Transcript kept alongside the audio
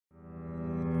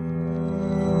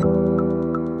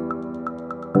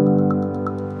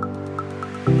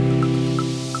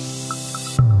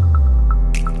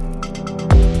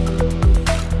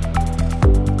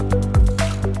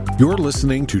You're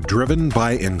listening to Driven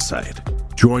by Insight.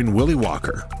 Join Willie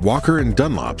Walker, Walker &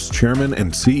 Dunlop's chairman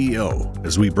and CEO,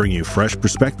 as we bring you fresh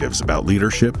perspectives about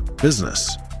leadership,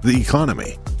 business, the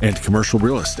economy, and commercial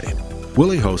real estate.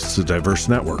 Willie hosts a diverse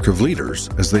network of leaders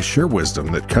as they share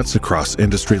wisdom that cuts across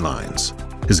industry lines.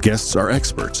 His guests are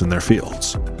experts in their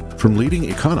fields, from leading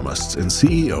economists and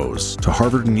CEOs to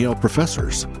Harvard and Yale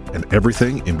professors, and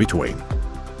everything in between.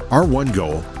 Our one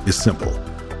goal is simple: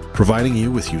 providing you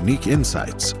with unique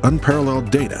insights, unparalleled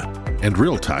data, and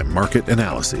real-time market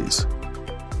analyses.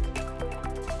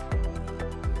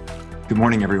 Good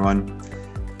morning, everyone.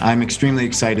 I'm extremely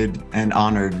excited and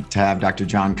honored to have Dr.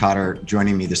 John Kotter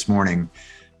joining me this morning.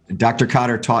 Dr.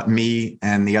 Kotter taught me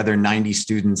and the other 90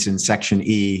 students in Section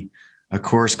E a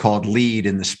course called LEAD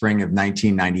in the spring of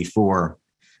 1994.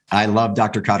 I love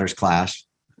Dr. Kotter's class,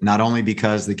 not only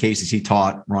because the cases he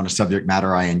taught were on a subject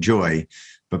matter I enjoy,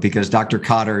 but because Dr.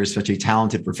 Kotter is such a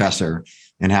talented professor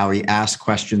in how he asks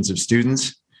questions of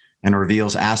students and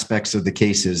reveals aspects of the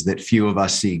cases that few of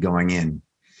us see going in.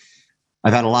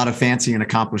 I've had a lot of fancy and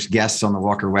accomplished guests on the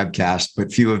Walker webcast,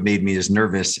 but few have made me as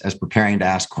nervous as preparing to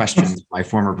ask questions of my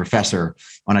former professor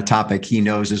on a topic he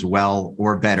knows as well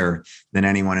or better than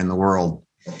anyone in the world.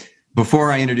 Before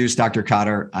I introduce Dr.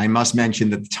 Kotter, I must mention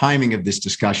that the timing of this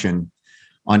discussion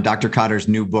on Dr. Kotter's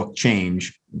new book,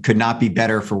 Change, could not be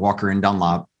better for Walker &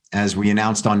 Dunlop, as we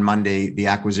announced on Monday the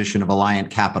acquisition of Alliant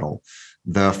Capital,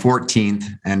 the 14th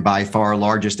and by far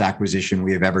largest acquisition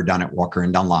we have ever done at Walker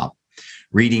 & Dunlop.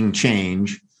 Reading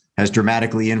Change has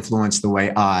dramatically influenced the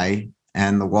way I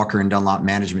and the Walker & Dunlop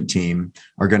management team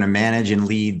are going to manage and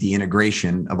lead the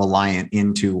integration of Alliant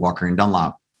into Walker &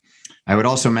 Dunlop. I would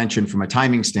also mention from a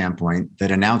timing standpoint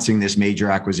that announcing this major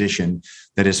acquisition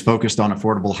that is focused on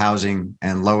affordable housing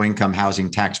and low-income housing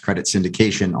tax credit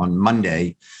syndication on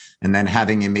Monday, and then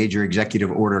having a major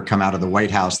executive order come out of the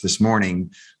White House this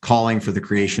morning calling for the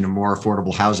creation of more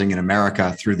affordable housing in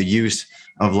America through the use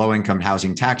of low-income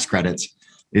housing tax credits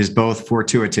is both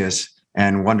fortuitous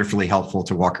and wonderfully helpful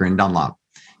to Walker & Dunlop.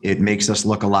 It makes us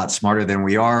look a lot smarter than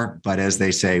we are, but as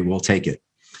they say, we'll take it.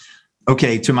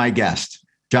 Okay, to my guest.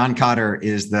 John Kotter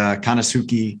is the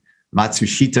Konosuke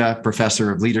Matsushita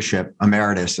Professor of Leadership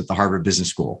Emeritus at the Harvard Business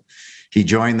School. He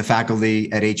joined the faculty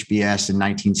at HBS in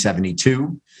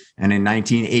 1972, and in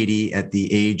 1980, at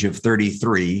the age of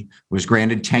 33, was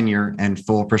granted tenure and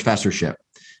full professorship,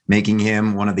 making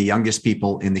him one of the youngest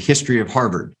people in the history of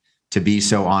Harvard to be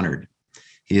so honored.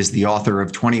 He is the author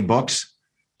of 20 books,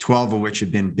 12 of which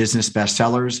have been business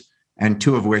bestsellers, and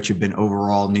 2 of which have been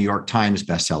overall New York Times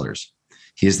bestsellers.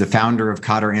 He is the founder of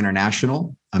Kotter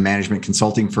International, a management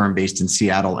consulting firm based in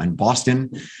Seattle and Boston.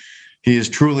 He is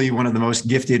truly one of the most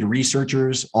gifted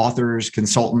researchers, authors,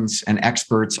 consultants, and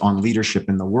experts on leadership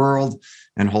in the world,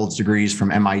 and holds degrees from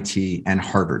MIT and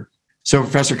Harvard. So,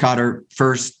 Professor Kotter,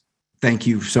 first, thank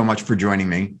you so much for joining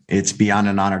me. It's beyond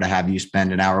an honor to have you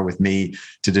spend an hour with me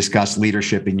to discuss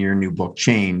leadership in your new book,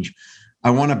 Change.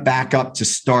 I want to back up to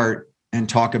start and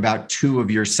talk about 2 of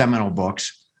your seminal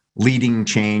books, Leading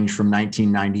Change from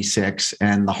 1996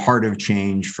 and The Heart of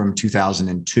Change from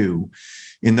 2002.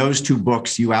 In those 2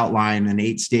 books, you outline an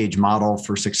 8-stage model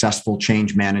for successful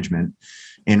change management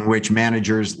in which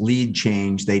managers lead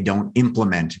change, they don't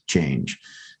implement change.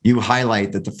 You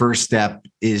highlight that the first step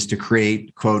is to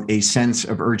create, quote, a sense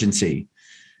of urgency.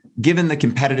 Given the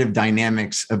competitive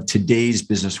dynamics of today's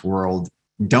business world,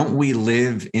 don't we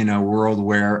live in a world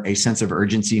where a sense of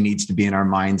urgency needs to be in our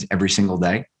minds every single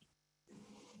day?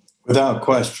 Without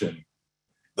question.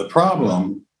 The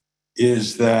problem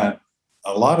is that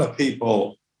a lot of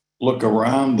people look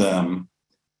around them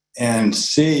and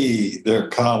see their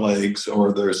colleagues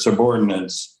or their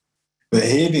subordinates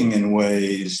behaving in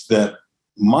ways that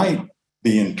might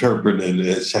be interpreted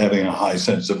as having a high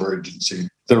sense of urgency.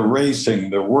 They're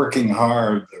racing, they're working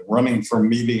hard, they're running from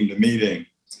meeting to meeting.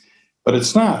 But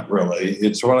it's not really.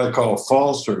 It's what I call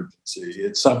false urgency.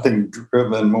 It's something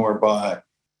driven more by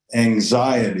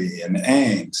anxiety and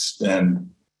angst and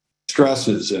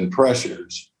stresses and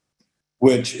pressures,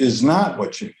 which is not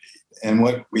what you need. And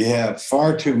what we have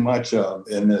far too much of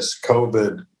in this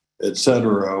COVID, et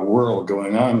cetera, world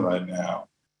going on right now.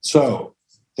 So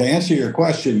to answer your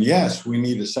question, yes, we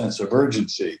need a sense of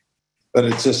urgency, but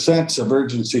it's a sense of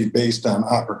urgency based on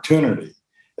opportunity.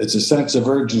 It's a sense of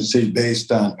urgency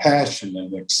based on passion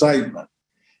and excitement.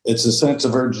 It's a sense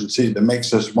of urgency that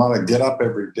makes us want to get up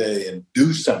every day and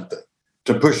do something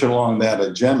to push along that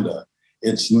agenda.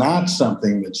 It's not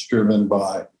something that's driven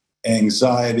by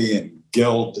anxiety and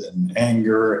guilt and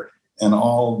anger and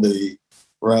all the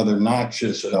rather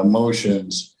noxious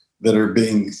emotions that are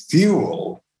being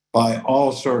fueled by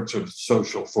all sorts of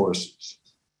social forces.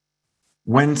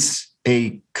 Once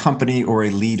a company or a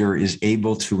leader is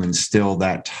able to instill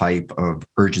that type of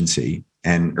urgency,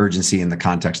 and urgency in the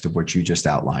context of what you just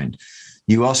outlined,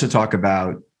 you also talk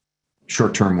about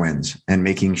short-term wins and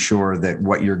making sure that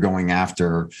what you're going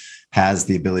after has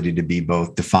the ability to be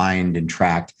both defined and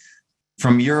tracked.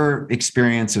 From your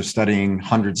experience of studying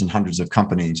hundreds and hundreds of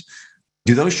companies,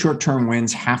 do those short-term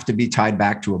wins have to be tied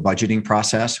back to a budgeting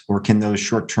process, or can those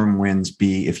short-term wins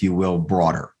be, if you will,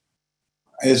 broader?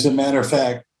 As a matter of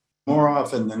fact, more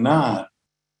often than not,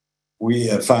 we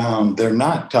have found they're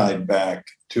not tied back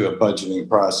to a budgeting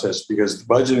process, because the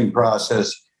budgeting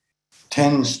process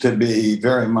tends to be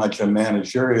very much a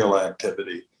managerial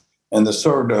activity, and the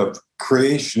sort of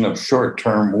creation of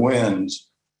short-term wins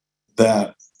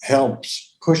that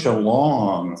helps push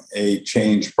along a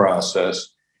change process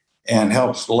and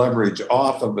helps leverage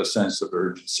off of a sense of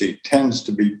urgency tends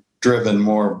to be driven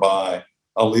more by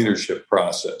a leadership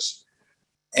process.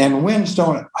 And wins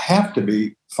don't have to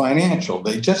be financial.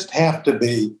 They just have to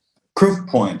be proof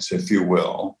points, if you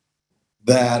will,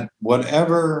 that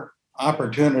whatever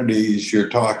opportunities you're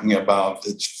talking about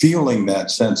that's fueling that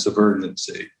sense of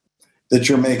urgency, that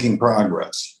you're making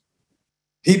progress.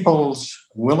 People's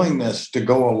willingness to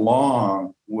go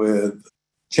along with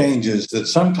changes that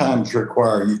sometimes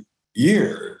require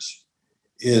years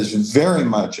is very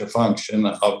much a function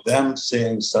of them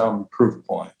seeing some proof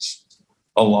points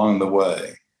along the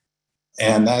way.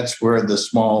 And that's where the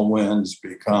small wins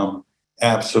become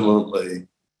absolutely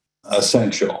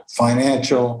essential.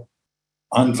 Financial,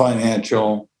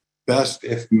 unfinancial, best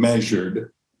if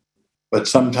measured, but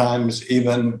sometimes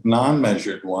even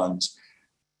non-measured ones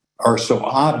are so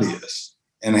obvious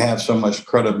and have so much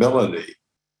credibility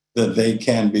that they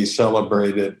can be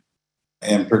celebrated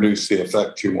and produce the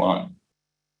effect you want.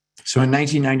 So in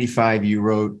 1995, you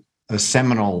wrote a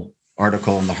seminal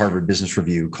article in the Harvard Business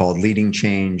Review called Leading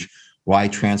Change: Why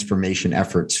Transformation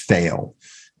Efforts Fail.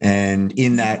 And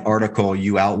in that article,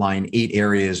 you outline 8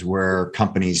 areas where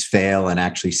companies fail in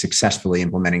actually successfully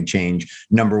implementing change.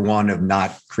 Number 1, of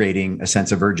not creating a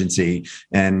sense of urgency.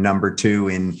 And number 2,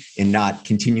 in not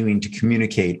continuing to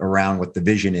communicate around what the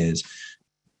vision is.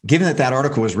 Given that that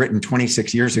article was written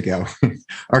 26 years ago,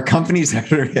 are companies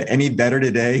any better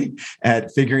today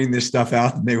at figuring this stuff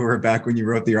out than they were back when you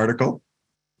wrote the article?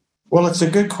 Well, it's a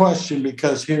good question,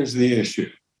 because here's the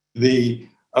issue. The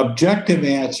objective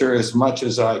answer, as much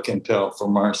as I can tell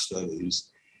from our studies,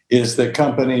 is that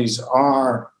companies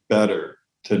are better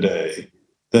today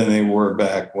than they were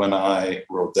back when I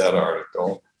wrote that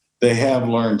article. They have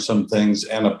learned some things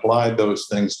and applied those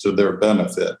things to their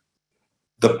benefit.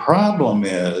 The problem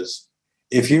is,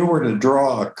 if you were to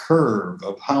draw a curve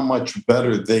of how much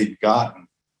better they'd gotten,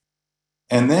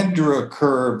 and then drew a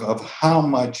curve of how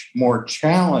much more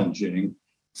challenging,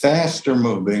 faster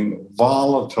moving,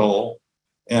 volatile,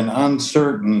 and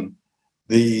uncertain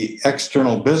the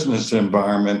external business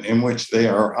environment in which they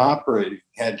are operating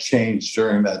had changed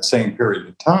during that same period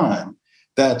of time,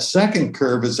 that second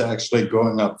curve is actually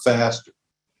going up faster.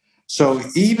 So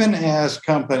even as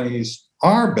companies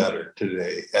are better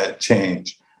today at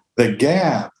change, the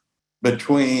gap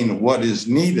between what is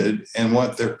needed and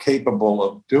what they're capable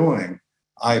of doing,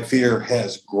 I fear,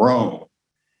 has grown.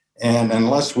 And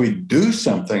unless we do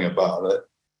something about it,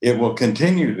 it will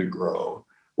continue to grow,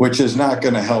 which is not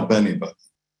going to help anybody.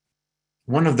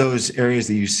 One of those areas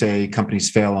that you say companies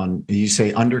fail on, you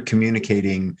say under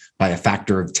communicating by a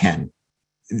factor of 10.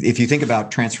 If you think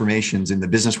about transformations in the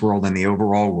business world and the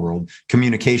overall world,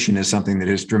 communication is something that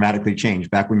has dramatically changed.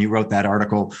 Back when you wrote that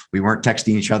article, we weren't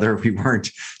texting each other. We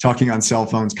weren't talking on cell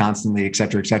phones constantly, et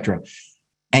cetera, et cetera.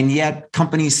 And yet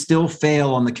companies still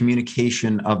fail on the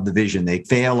communication of the vision. They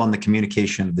fail on the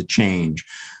communication of the change.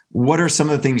 What are some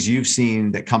of the things you've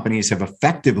seen that companies have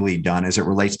effectively done as it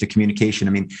relates to communication?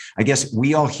 I mean, I guess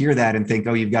we all hear that and think,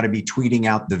 oh, you've got to be tweeting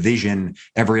out the vision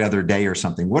every other day or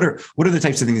something. What are the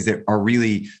types of things that are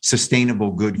really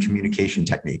sustainable, good communication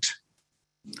techniques?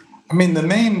 I mean, the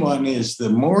main one is the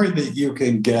more that you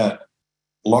can get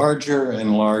larger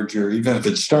and larger, even if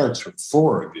it starts with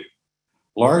 4 of you,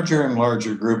 larger and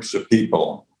larger groups of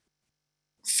people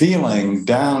feeling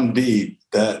down deep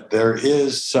that there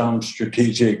is some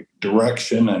strategic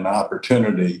direction and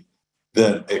opportunity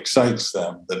that excites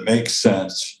them, that makes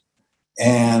sense,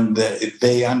 and that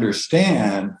they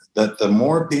understand that the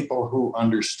more people who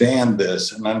understand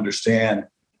this and understand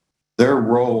their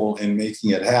role in making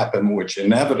it happen, which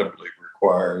inevitably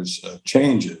requires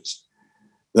changes,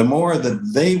 the more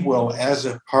that they will, as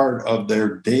a part of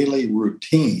their daily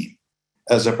routine,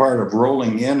 as a part of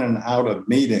rolling in and out of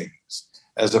meetings,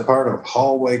 as a part of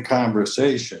hallway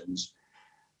conversations,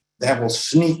 that will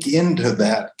sneak into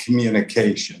that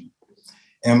communication.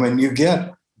 And when you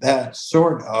get that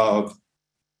sort of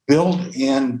built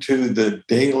into the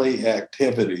daily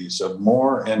activities of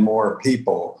more and more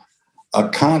people, a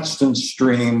constant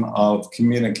stream of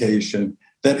communication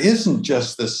that isn't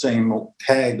just the same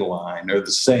tagline or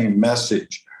the same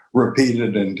message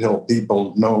repeated until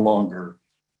people no longer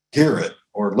hear it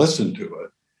or listen to it,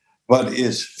 but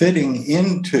is fitting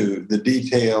into the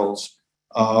details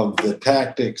of the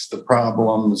tactics, the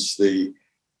problems, the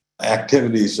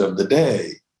activities of the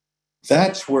day.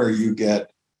 That's where you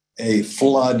get a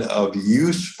flood of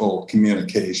useful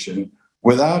communication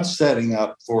without setting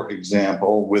up, for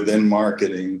example, within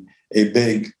marketing, a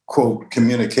big, quote,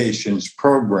 communications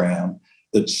program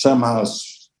that somehow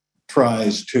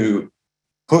tries to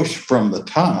push from the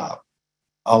top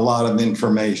a lot of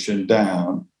information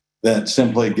down that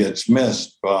simply gets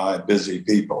missed by busy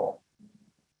people.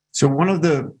 So one of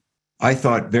the, I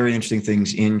thought, very interesting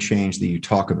things in change that you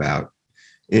talk about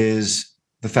is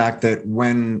the fact that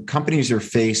when companies are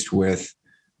faced with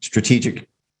strategic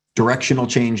directional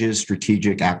changes,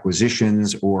 strategic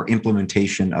acquisitions, or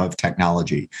implementation of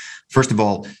technology, first of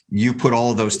all, you put all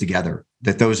of those together,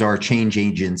 that those are change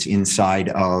agents inside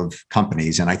of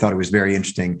companies. And I thought it was very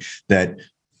interesting that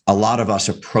a lot of us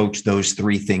approach those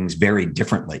three things very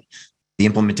differently. The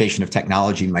implementation of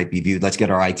technology might be viewed, let's get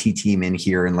our IT team in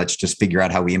here and let's just figure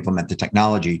out how we implement the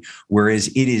technology. Whereas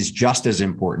it is just as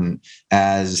important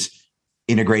as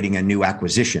integrating a new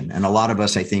acquisition. And a lot of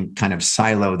us, I think, kind of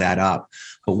silo that up.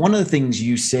 But one of the things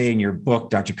you say in your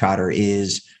book, Dr. Cotter,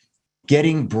 is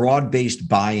getting broad-based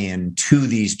buy-in to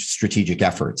these strategic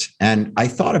efforts. And I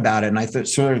thought about it, and I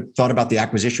sort of thought about the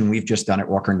acquisition we've just done at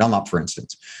Walker & Dunlop, for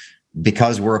instance.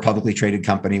 Because we're a publicly traded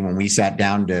company, when we sat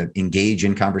down to engage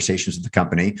in conversations with the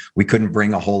company, we couldn't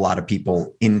bring a whole lot of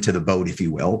people into the boat, if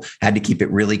you will, had to keep it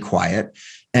really quiet.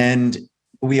 And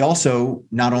we also,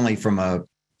 not only from a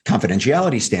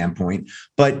confidentiality standpoint,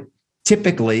 but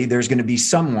typically there's going to be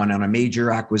someone on a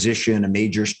major acquisition, a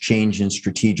major change in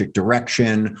strategic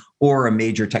direction, or a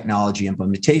major technology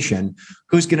implementation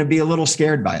who's going to be a little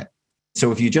scared by it.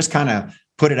 So if you just kind of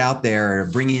put it out there,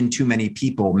 bring in too many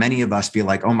people, many of us feel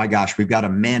like, oh my gosh, we've got to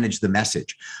manage the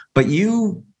message. But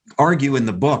you argue in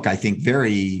the book, I think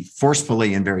very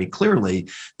forcefully and very clearly,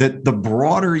 that the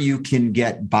broader you can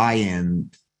get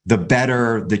buy-in, the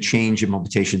better the change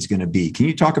implementation is going to be. Can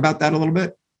you talk about that a little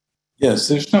bit? Yes,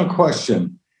 there's no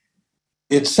question.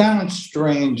 It sounds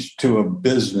strange to a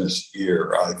business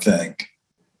ear, I think,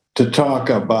 to talk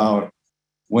about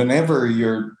whenever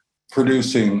you're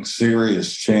producing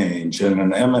serious change, and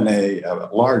an M&A, a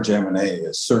large M&A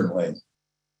is certainly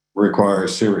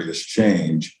requires serious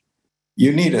change,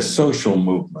 you need a social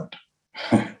movement.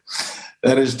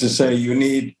 That is to say, you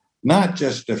need not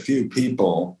just a few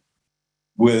people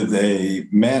with a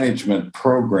management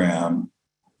program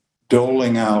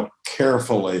doling out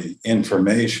carefully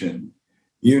information.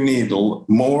 You need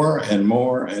more and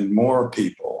more and more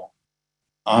people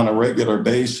on a regular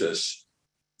basis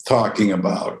talking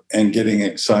about and getting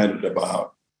excited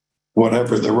about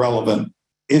whatever the relevant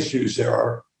issues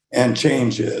are and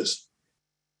change is.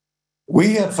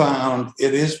 We have found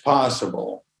it is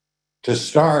possible to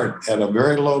start at a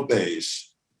very low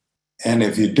base. And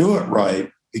if you do it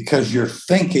right, because you're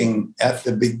thinking at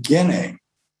the beginning,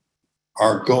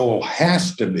 our goal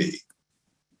has to be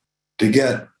to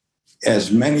get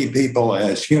as many people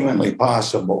as humanly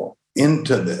possible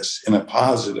into this in a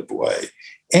positive way,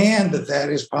 and that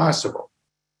is possible.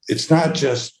 It's not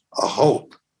just a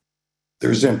hope.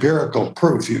 There's empirical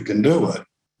proof you can do it.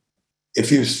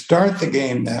 If you start the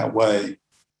game that way,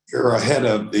 you're ahead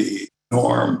of the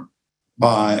norm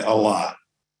by a lot,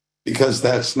 because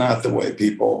that's not the way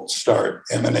people start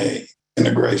M&A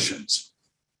integrations.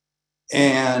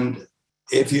 And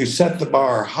if you set the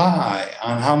bar high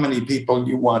on how many people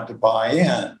you want to buy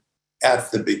in at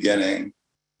the beginning,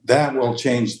 that will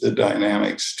change the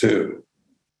dynamics too.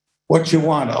 What you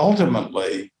want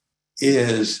ultimately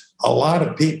is a lot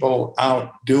of people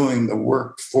out doing the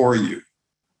work for you,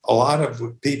 a lot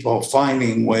of people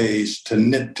finding ways to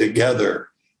knit together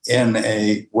in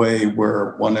a way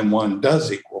where 1 and 1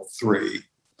 does equal 3.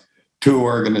 2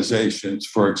 organizations,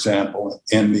 for example,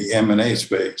 in the M&A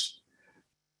space,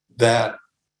 that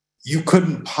you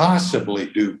couldn't possibly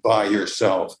do by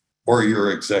yourself or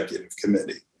your executive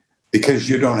committee, because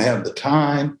you don't have the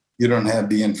time, you don't have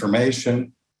the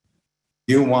information.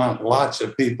 You want lots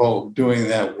of people doing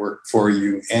that work for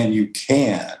you, and you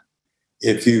can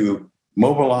if you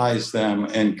mobilize them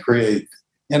and create,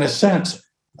 in a sense,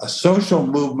 a social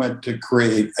movement to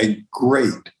create a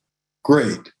great,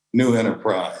 great new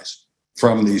enterprise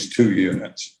from these 2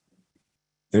 units.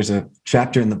 there's a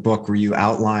chapter in the book where you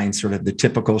outline sort of the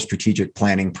typical strategic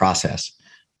planning process,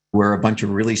 where a bunch of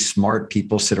really smart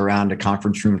people sit around a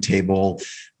conference room table.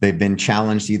 They've been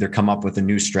challenged to either come up with a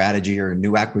new strategy or a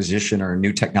new acquisition or a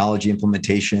new technology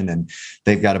implementation. And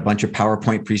they've got a bunch of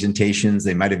PowerPoint presentations.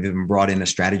 They might have even brought in a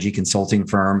strategy consulting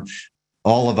firm.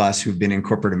 All of us who've been in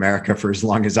corporate America for as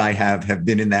long as I have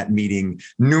been in that meeting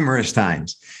numerous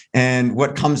times. And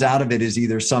what comes out of it is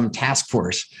either some task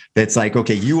force that's like,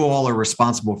 okay, you all are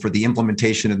responsible for the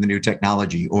implementation of the new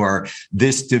technology, or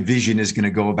this division is going to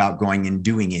go about going and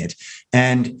doing it.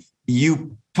 And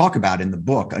you talk about in the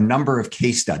book a number of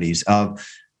case studies of,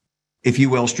 if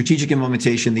you will, strategic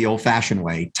implementation the old-fashioned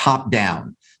way, top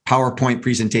down, PowerPoint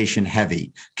presentation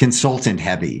heavy, consultant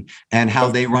heavy, and how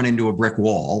they run into a brick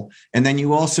wall. And then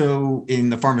you also,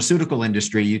 in the pharmaceutical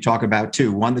industry, you talk about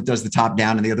two, one that does the top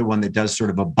down and the other one that does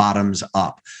sort of a bottoms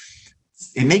up.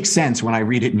 It makes sense when I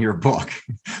read it in your book,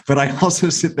 but I also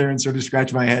sit there and sort of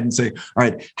scratch my head and say, all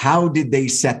right, how did they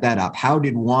set that up? How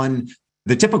did one,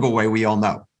 the typical way we all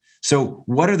know. So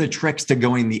what are the tricks to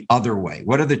going the other way?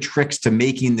 What are the tricks to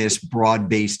making this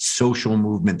broad-based social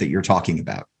movement that you're talking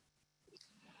about?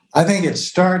 I think it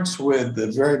starts with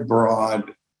the very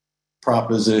broad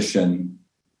proposition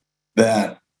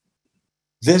that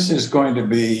this is going to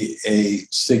be a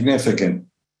significant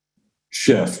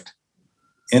shift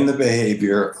in the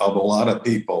behavior of a lot of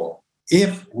people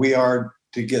if we are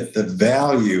to get the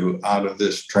value out of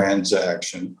this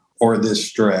transaction or this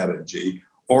strategy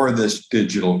or this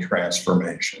digital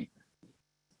transformation.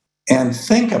 And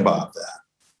think about that.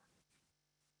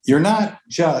 You're not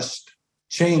just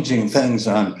changing things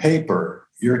on paper,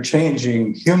 you're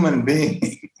changing human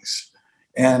beings,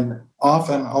 and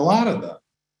often a lot of them.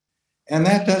 And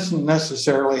that doesn't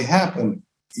necessarily happen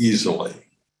easily.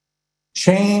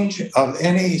 Change of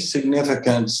any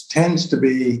significance tends to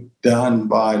be done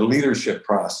by leadership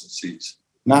processes,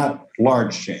 not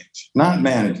large change, not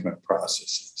management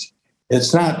processes.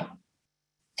 It's not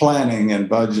planning and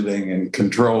budgeting and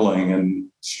controlling and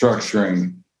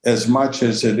structuring as much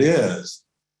as it is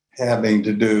having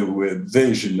to do with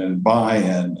vision and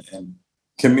buy-in and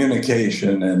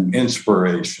communication and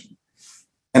inspiration.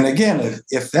 And again,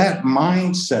 if that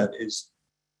mindset is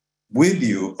with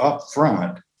you up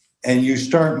front and you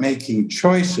start making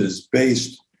choices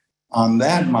based on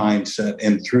that mindset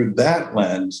and through that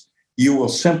lens, you will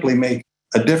simply make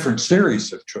a different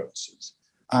series of choices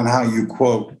on how you,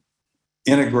 quote,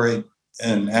 integrate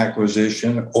an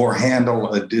acquisition or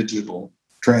handle a digital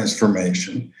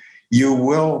transformation. You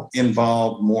will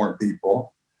involve more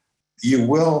people. You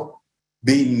will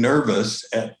be nervous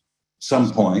at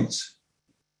some points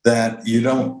that you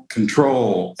don't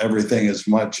control everything as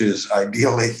much as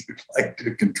ideally you'd like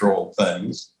to control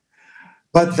things.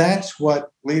 But that's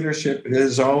what leadership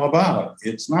is all about.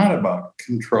 It's not about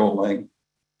controlling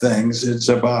things. It's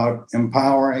about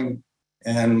empowering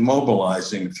and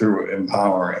mobilizing through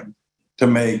empowering to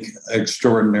make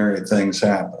extraordinary things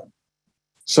happen.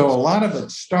 So a lot of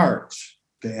it starts,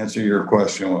 to answer your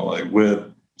question, Willie,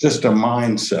 with just a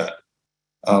mindset,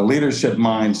 a leadership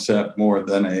mindset more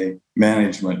than a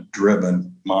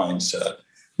management-driven mindset.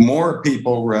 More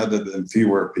people rather than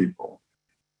fewer people.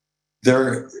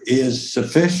 There is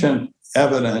sufficient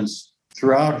evidence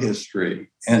throughout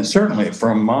history, and certainly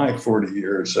from my 40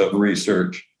 years of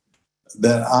research,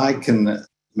 that I can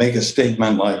make a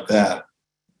statement like that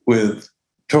with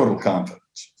total confidence.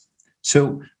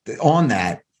 So on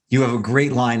that, you have a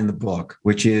great line in the book,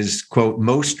 which is, quote,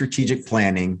 most strategic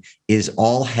planning is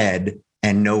all head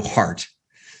and no heart.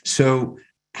 So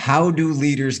how do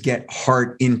leaders get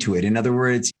heart into it? In other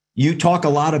words, you talk a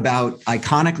lot about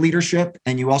iconic leadership,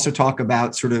 and you also talk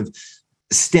about sort of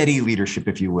steady leadership,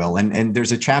 if you will. And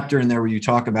there's a chapter in there where you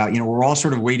talk about, we're all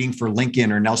sort of waiting for Lincoln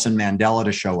or Nelson Mandela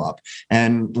to show up.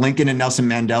 And Lincoln and Nelson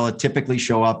Mandela typically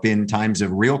show up in times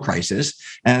of real crisis,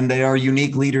 and they are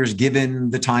unique leaders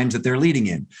given the times that they're leading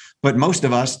in. But most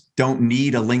of us don't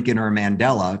need a Lincoln or a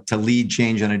Mandela to lead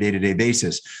change on a day-to-day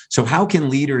basis. So how can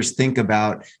leaders think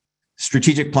about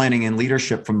strategic planning and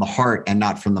leadership from the heart and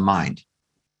not from the mind?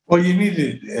 Well, you need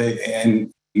it,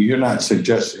 and you're not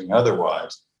suggesting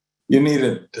otherwise. You need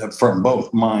it from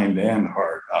both mind and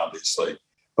heart, obviously.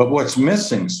 But what's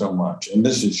missing so much, and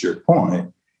this is your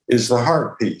point, is the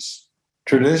heart piece.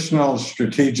 Traditional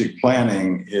strategic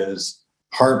planning is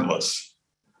heartless.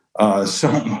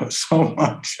 So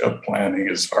much of planning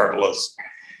is heartless.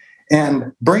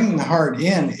 And bringing the heart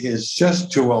in is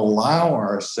just to allow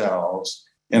ourselves,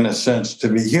 in a sense, to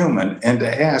be human and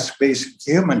to ask basic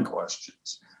human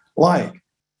questions like,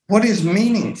 what is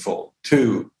meaningful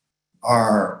to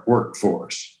our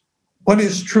workforce? What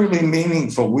is truly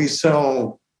meaningful? We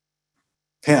sell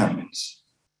pens.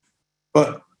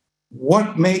 But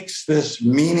what makes this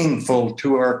meaningful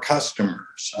to our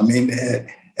customers? I mean,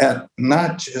 at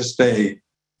not just the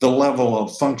level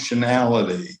of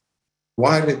functionality.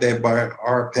 Why did they buy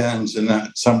our pens and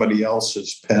not somebody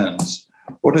else's pens?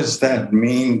 What does that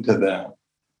mean to them?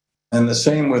 And the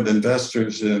same with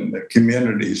investors in the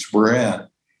communities we're in.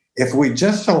 If we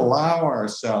just allow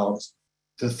ourselves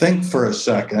to think for a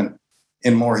second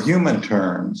in more human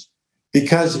terms,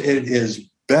 because it is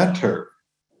better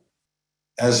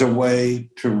as a way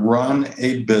to run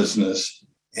a business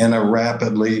in a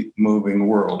rapidly moving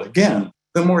world. Again,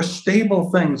 the more stable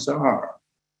things are,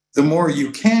 the more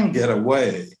you can get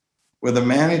away with a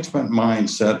management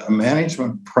mindset, a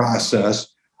management process,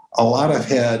 a lot of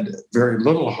head, very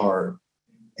little heart,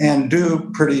 and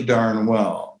do pretty darn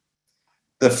well.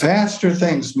 The faster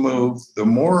things move, the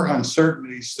more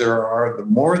uncertainties there are, the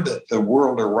more that the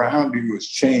world around you is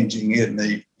changing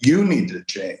and you need to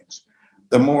change,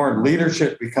 the more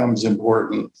leadership becomes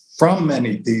important from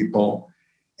many people.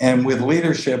 And with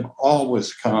leadership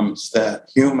always comes that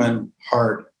human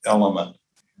heart element,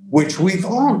 which we've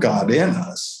all got in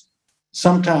us.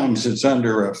 Sometimes it's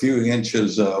under a few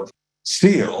inches of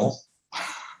steel,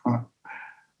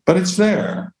 but it's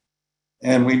there,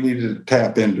 and we need to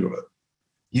tap into it.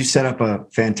 You set up a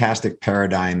fantastic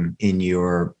paradigm in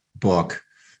your book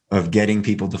of getting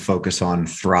people to focus on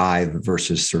thrive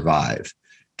versus survive.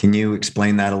 Can you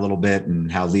explain that a little bit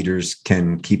and how leaders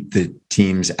can keep the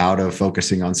teams out of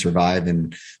focusing on survive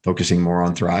and focusing more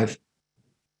on thrive?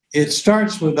 It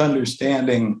starts with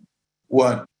understanding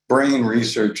what brain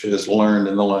research has learned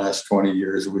in the last 20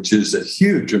 years, which is a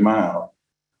huge amount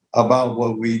about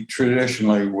what we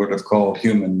traditionally would have called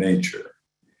human nature.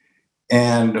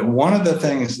 And one of the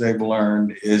things they've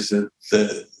learned is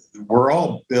that we're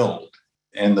all built,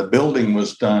 and the building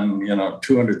was done,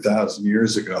 200,000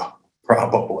 years ago,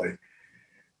 probably,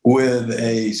 with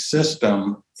a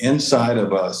system inside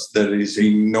of us that is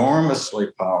enormously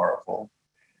powerful,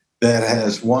 that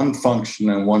has one function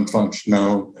and one function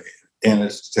only, and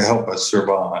it's to help us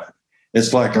survive.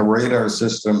 It's like a radar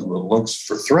system that looks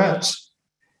for threats,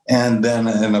 and then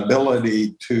an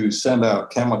ability to send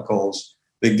out chemicals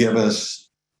that give us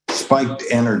spiked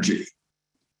energy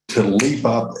to leap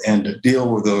up and to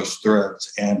deal with those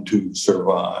threats and to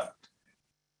survive.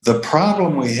 The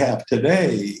problem we have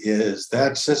today is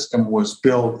that system was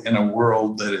built in a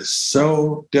world that is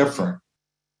so different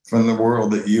from the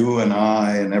world that you and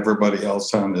I and everybody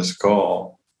else on this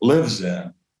call lives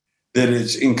in, that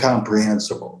it's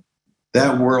incomprehensible.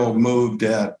 That world moved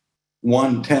at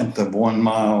 1/10 of 1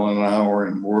 mile an hour,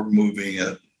 and we're moving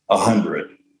at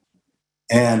 100.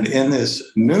 And in this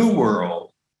new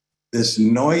world, this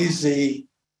noisy,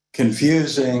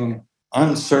 confusing,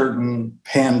 uncertain,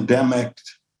 pandemic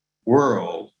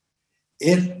world,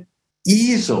 it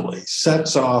easily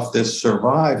sets off this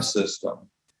survive system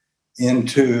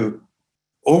into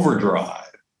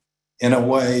overdrive in a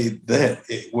way that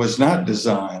it was not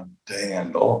designed to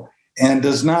handle and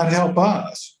does not help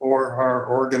us or our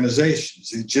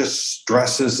organizations. It just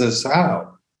stresses us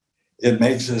out. It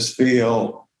makes us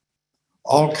feel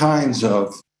all kinds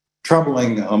of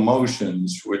troubling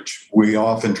emotions, which we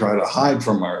often try to hide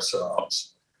from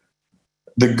ourselves.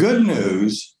 The good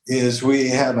news is we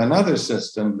have another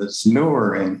system that's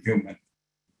newer in human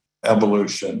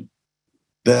evolution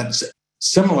that's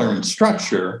similar in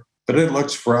structure, but it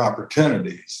looks for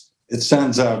opportunities. It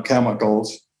sends out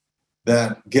chemicals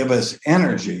that give us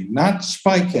energy, not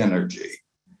spike energy.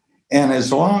 And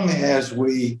as long as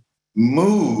we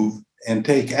move and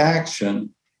take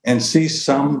action and see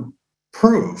some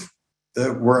proof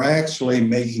that we're actually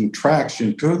making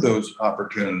traction to those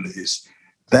opportunities,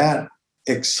 that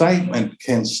excitement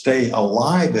can stay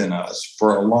alive in us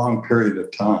for a long period of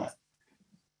time.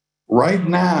 Right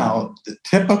now, the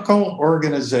typical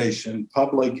organization,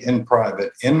 public and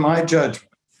private, in my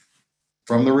judgment,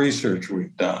 from the research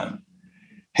we've done,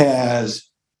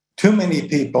 has too many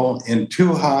people in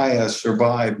too high a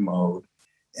survive mode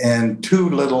and too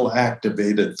little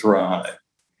activated thrive.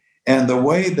 And the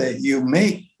way that you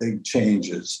make big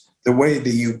changes, the way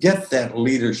that you get that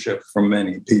leadership from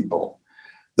many people,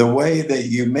 the way that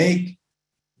you make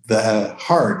the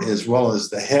heart as well as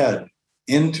the head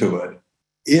into it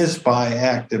is by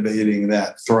activating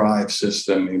that thrive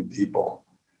system in people.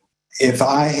 If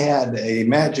I had a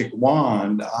magic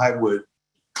wand, I would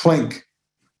clink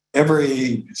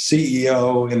every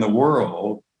CEO in the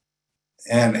world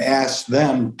and ask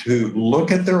them to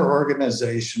look at their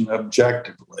organization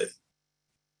objectively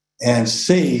and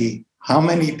see how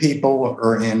many people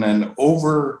are in an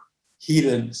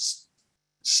overheated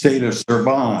state of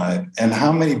survive and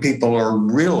how many people are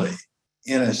really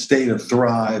in a state of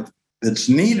thrive that's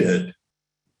needed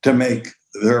to make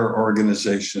their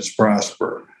organizations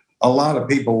prosper. A lot of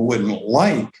people wouldn't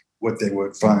like what they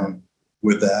would find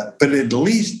with that, but at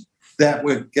least that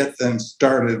would get them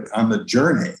started on the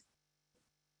journey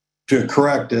to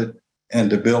correct it and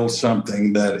to build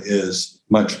something that is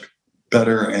much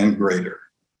better and greater.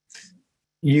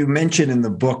 You mentioned in the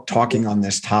book, talking on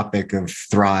this topic of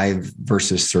thrive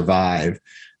versus survive,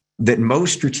 that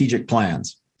most strategic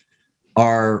plans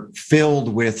are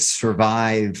filled with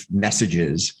survive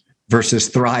messages versus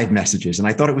thrive messages. And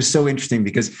I thought it was so interesting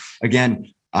because,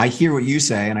 again, I hear what you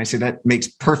say, and I say that makes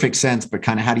perfect sense, but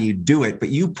kind of how do you do it? But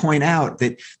you point out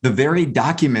that the very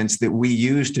documents that we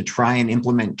use to try and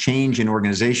implement change in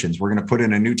organizations, we're going to put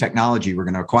in a new technology, we're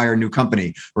going to acquire a new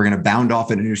company, we're going to bound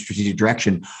off in a new strategic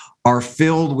direction, are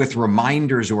filled with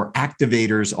reminders or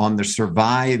activators on the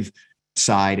survive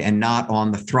side and not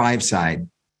on the thrive side.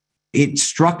 It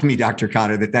struck me, Dr.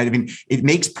 Cotter, it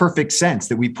makes perfect sense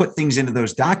that we put things into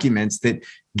those documents that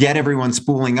get everyone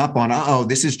spooling up on, oh,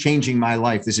 this is changing my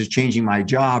life, this is changing my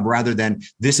job, rather than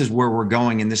this is where we're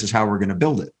going and this is how we're going to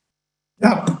build it.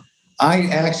 Yeah, I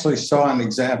actually saw an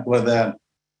example of that,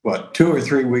 2 or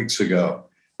 3 weeks ago.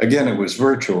 Again, it was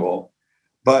virtual,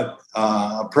 but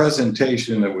a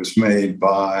presentation that was made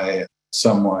by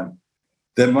someone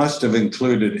that must have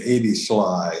included 80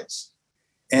 slides.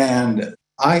 And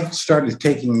I started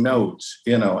taking notes,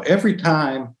 every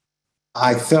time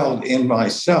I felt in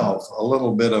myself a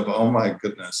little bit of, oh my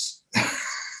goodness,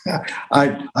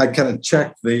 I kind of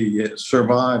checked the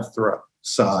survive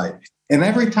side. And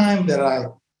every time that I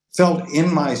felt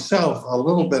in myself a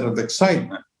little bit of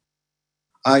excitement,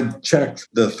 I checked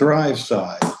the thrive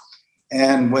side.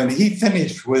 And when he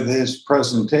finished with his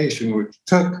presentation, which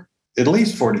took at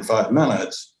least 45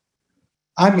 minutes,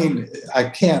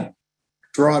 I can't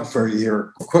draw it for you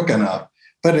quick enough,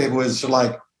 but it was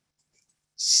like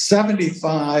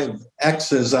 75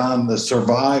 X's on the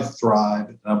survive thrive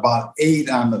and about 8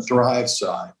 on the thrive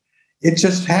side. It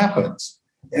just happens,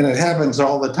 and it happens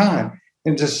all the time.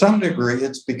 And to some degree,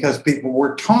 it's because people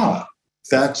were taught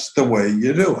that's the way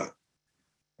you do it.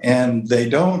 And they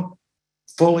don't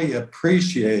fully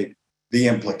appreciate the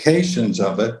implications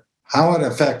of it, how it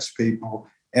affects people,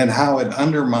 and how it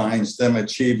undermines them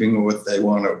achieving what they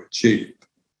want to achieve.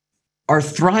 Are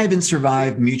thrive and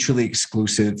survive mutually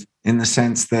exclusive in the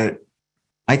sense that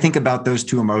I think about those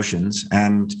two emotions?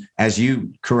 And as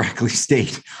you correctly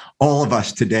state, all of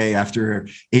us today, after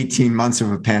 18 months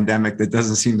of a pandemic that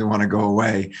doesn't seem to want to go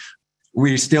away,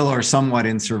 we still are somewhat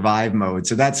in survive mode.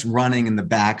 So that's running in the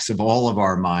backs of all of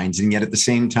our minds. And yet at the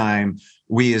same time,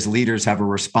 we as leaders have a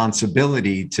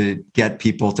responsibility to get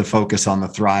people to focus on the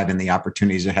thrive and the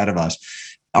opportunities ahead of us.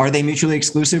 Are they mutually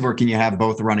exclusive, or can you have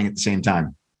both running at the same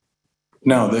time?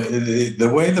 No,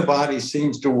 the way the body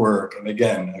seems to work, and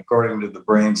again, according to the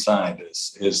brain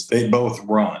scientists, is they both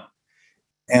run.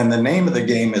 And the name of the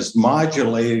game is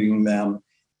modulating them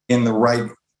in the right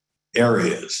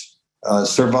areas.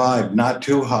 Survive not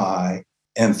too high,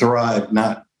 and thrive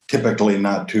typically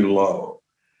not too low.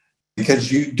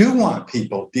 Because you do want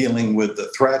people dealing with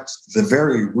the threats, the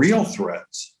very real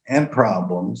threats and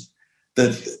problems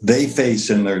that they face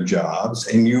in their jobs,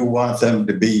 and you want them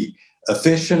to be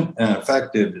efficient and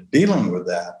effective at dealing with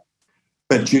that.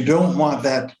 But you don't want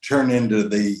that to turn into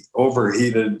the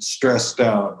overheated, stressed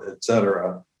out, et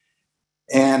cetera.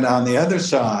 And on the other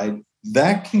side,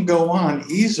 that can go on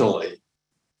easily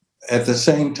at the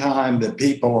same time that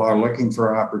people are looking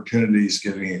for opportunities,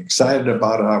 getting excited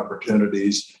about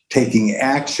opportunities, taking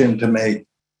action to make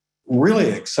really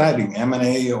exciting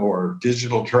M&A or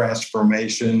digital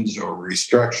transformations or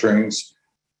restructurings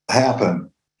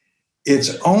happen.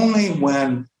 It's only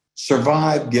when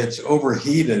survive gets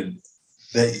overheated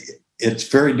that it's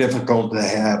very difficult to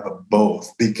have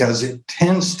both, because it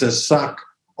tends to suck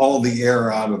all the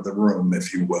air out of the room,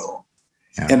 if you will.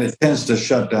 Yeah. And it tends to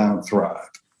shut down thrive.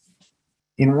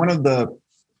 In one of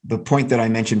the point that I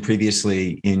mentioned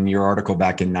previously in your article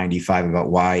back in 95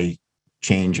 about why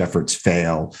change efforts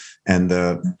fail and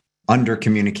the under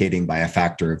communicating by a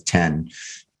factor of 10,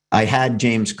 I had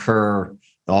James Kerr,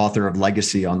 the author of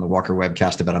Legacy, on the Walker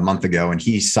Webcast about a month ago, and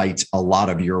he cites a lot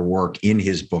of your work in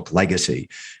his book, Legacy.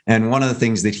 And one of the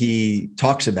things that he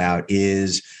talks about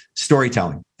is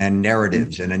storytelling and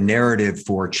narratives, and a narrative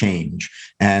for change.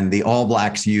 And the All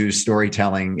Blacks use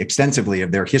storytelling extensively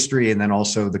of their history, and then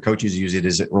also the coaches use it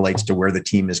as it relates to where the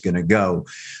team is going to go.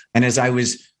 And as I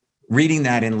was reading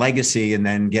that in Legacy and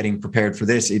then getting prepared for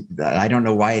this, I don't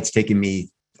know why it's taken me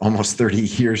almost 30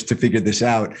 years to figure this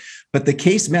out, but the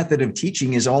case method of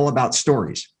teaching is all about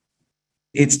stories.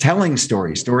 it's telling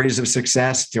stories of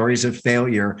success, stories of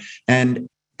failure. And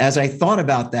as I thought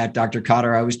about that, Dr.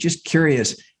 Cotter, I was just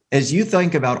curious, as you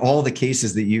think about all the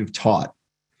cases that you've taught,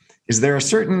 is there a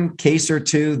certain case or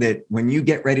two that when you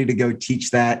get ready to go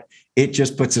teach that, it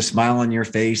just puts a smile on your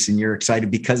face and you're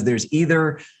excited because there's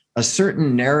either a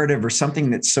certain narrative or something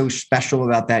that's so special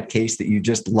about that case that you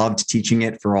just loved teaching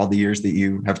it for all the years that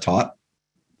you have taught?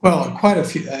 Well, quite a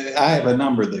few. I have a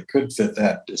number that could fit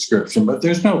that description, but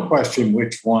there's no question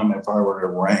which one, if I were to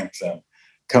rank them,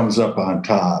 comes up on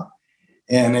top.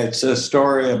 And it's a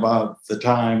story about the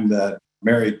time that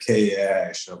Mary Kay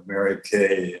Ash of Mary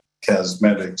Kay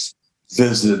Cosmetics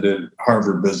visited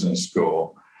Harvard Business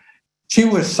School. She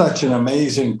was such an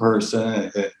amazing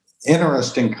person, an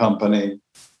interesting company.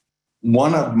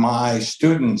 One of my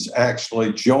students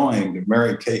actually joined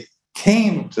Mary Kay,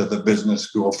 came to the business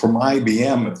school from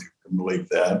IBM, if you can believe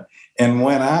that, and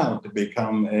went out to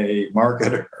become a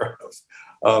marketer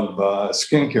of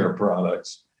skincare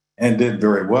products and did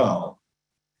very well.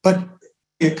 But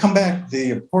you come back to the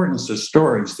importance of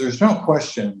stories. There's no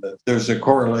question that there's a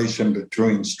correlation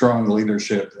between strong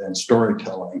leadership and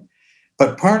storytelling.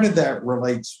 But part of that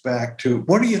relates back to,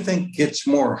 what do you think gets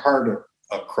more harder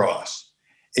across?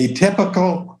 A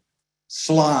typical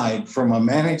slide from a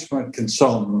management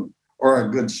consultant or a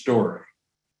good story?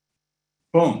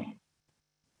 Boom.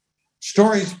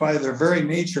 Stories, by their very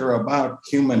nature, are about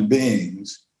human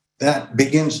beings. That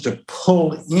begins to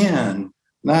pull in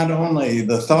not only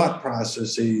the thought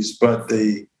processes, but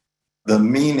the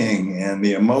meaning and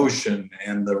the emotion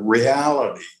and the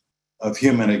reality of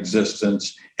human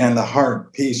existence and the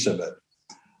heart piece of it.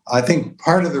 I think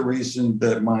part of the reason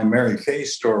that my Mary Kay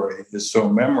story is so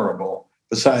memorable,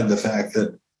 beside the fact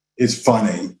that it's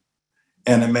funny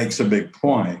and it makes a big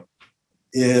point,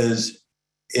 is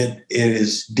it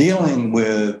is dealing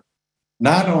with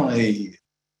not only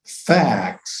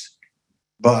facts,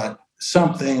 but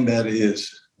something that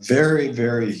is very,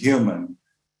 very human,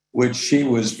 which she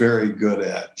was very good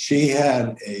at. She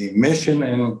had a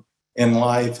mission in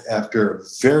life after a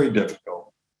very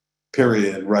difficult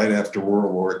period right after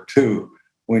World War II,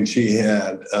 when she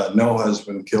had no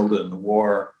husband, killed in the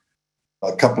war,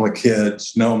 a couple of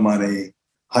kids, no money,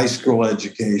 high school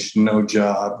education, no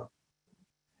job,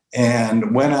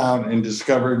 and went out and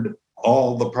discovered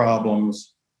all the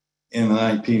problems in the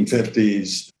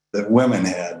 1950s that women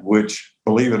had, which,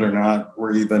 believe it or not,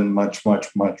 were even much, much,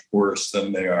 much worse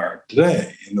than they are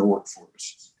today in the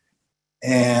workforce.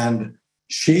 And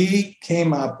she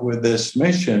came up with this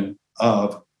mission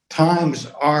of times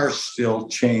are still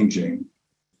changing,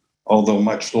 although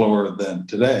much slower than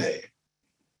today.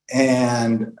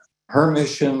 And her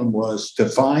mission was to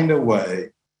find a way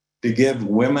to give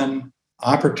women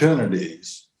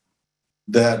opportunities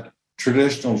that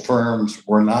traditional firms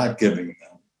were not giving them.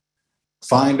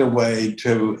 Find a way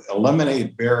to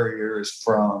eliminate barriers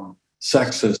from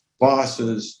sexist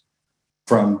bosses,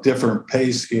 from different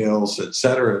pay scales, et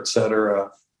cetera, et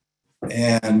cetera.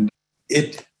 And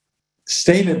it,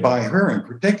 stated by her in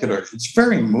particular, it's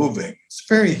very moving, it's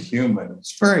very human,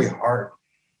 it's very heart.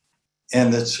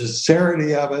 And the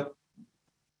sincerity of it,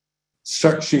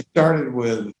 she started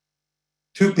with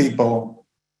 2 people,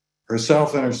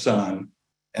 herself and her son,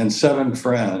 and 7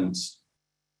 friends,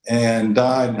 and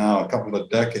died now a couple of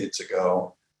decades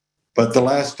ago. But the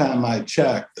last time I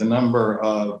checked, the number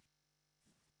of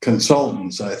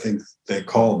consultants, I think they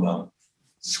call them,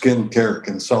 skincare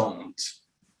consultants,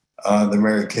 the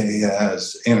Mary Kay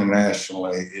has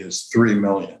internationally is 3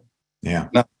 million. Yeah.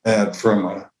 Not bad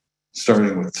from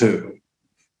starting with 2.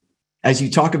 As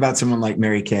you talk about someone like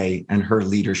Mary Kay and her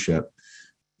leadership,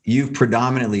 you've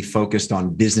predominantly focused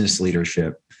on business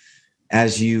leadership.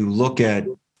 As you look at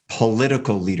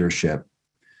political leadership,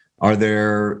 are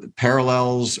there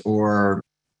parallels? Or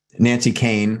Nancy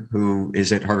Kane, who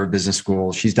is at Harvard Business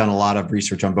School, she's done a lot of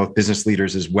research on both business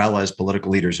leaders as well as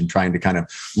political leaders and trying to kind of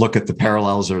look at the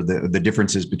parallels or the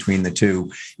differences between the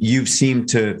two. You've seemed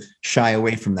to shy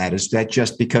away from that. Is that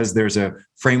just because there's a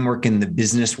framework in the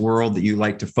business world that you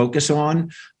like to focus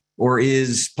on? Or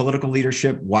is political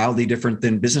leadership wildly different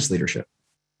than business leadership?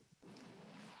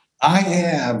 I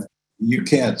have, you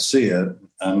can't see it,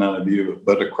 none of you,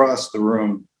 but across the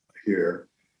room here,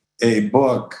 a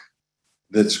book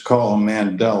that's called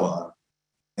Mandela,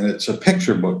 and it's a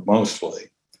picture book mostly.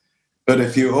 But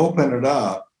if you open it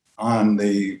up on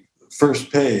the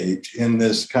first page in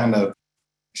this kind of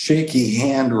shaky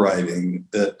handwriting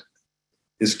that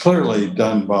is clearly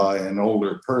done by an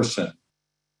older person,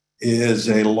 is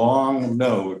a long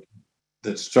note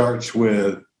that starts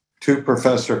with "To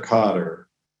Professor Cotter"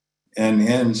 and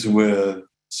ends with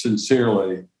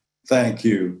 "Sincerely, thank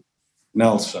you,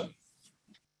 Nelson."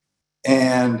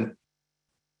 And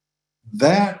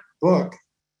that book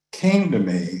came to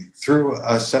me through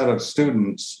a set of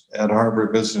students at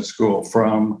Harvard Business School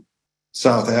from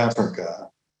South Africa,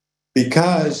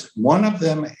 because one of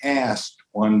them asked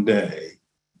one day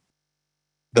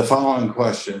the following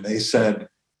question. They said,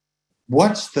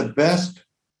 "What's the best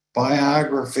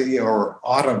biography or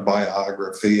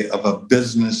autobiography of a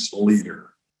business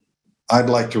leader? I'd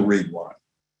like to read one."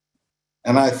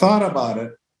 And I thought about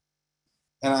it,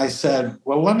 and I said,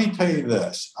 well, let me tell you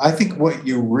this. I think what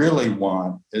you really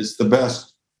want is the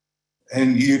best,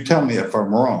 and you tell me if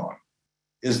I'm wrong,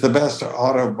 is the best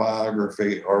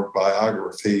autobiography or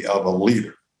biography of a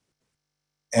leader.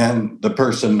 And the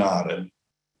person nodded.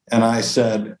 And I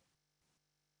said,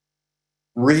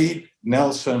 read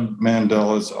Nelson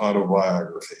Mandela's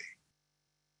autobiography.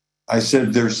 I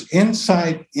said, there's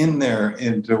insight in there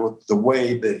into the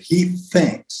way that he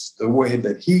thinks, the way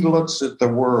that he looks at the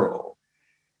world,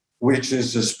 which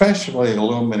is especially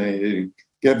illuminating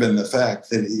given the fact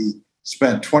that he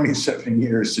spent 27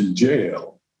 years in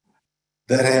jail.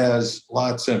 That has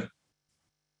lots of,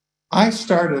 I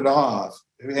started off,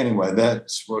 anyway,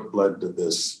 that's what led to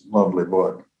this lovely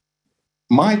book.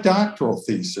 My doctoral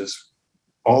thesis,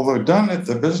 although done at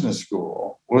the business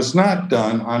school, was not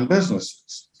done on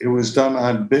businesses. It was done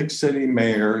on big city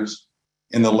mayors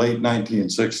in the late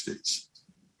 1960s.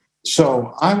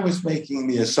 So I was making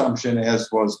the assumption, as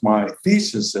was my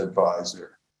thesis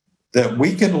advisor, that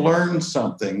we could learn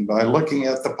something by looking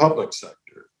at the public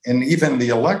sector and even the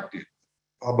elected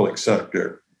public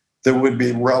sector that would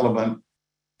be relevant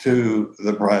to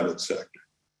the private sector.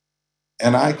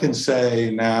 And I can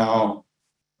say now,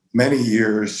 many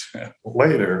years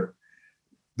later,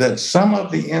 that some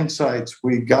of the insights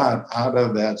we got out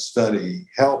of that study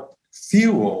helped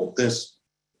fuel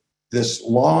this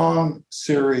long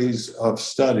series of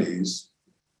studies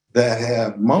that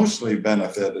have mostly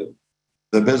benefited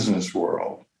the business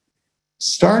world,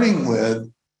 starting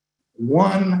with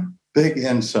one big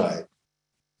insight.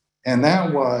 And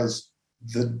that was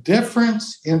the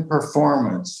difference in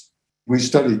performance. We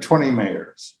studied 20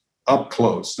 mayors up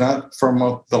close, not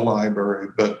from the library,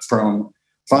 but from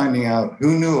finding out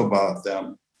who knew about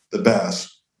them the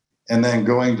best, and then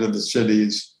going to the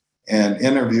cities and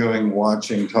interviewing,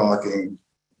 watching, talking.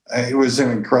 It was an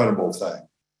incredible thing.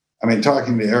 I mean,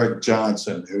 talking to Eric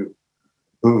Johnson,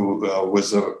 who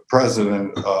was the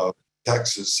president of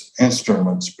Texas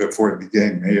Instruments before he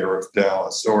became mayor of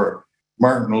Dallas, or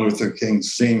Martin Luther King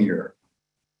Sr.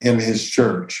 in his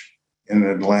church in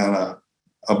Atlanta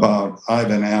about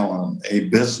Ivan Allen, a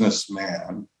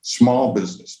businessman, small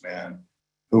businessman,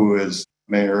 who is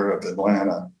mayor of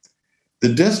Atlanta.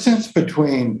 The distance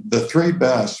between the three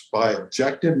best by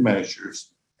objective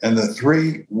measures and the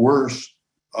three worst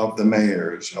of the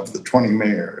mayors, of the 20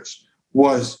 mayors,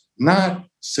 was not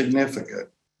significant.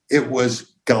 It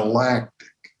was galactic.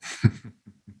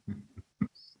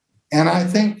 And I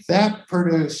think that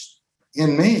produced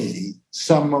in me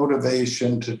some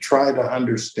motivation to try to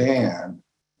understand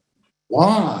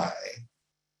why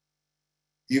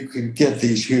you could get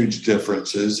these huge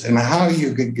differences and how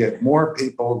you could get more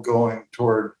people going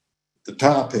toward the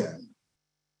top end.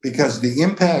 Because the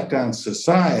impact on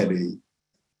society,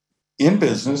 in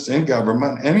business, in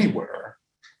government, anywhere,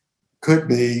 could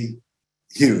be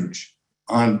huge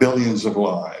on billions of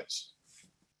lives.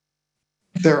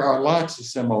 There are lots of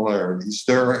similarities.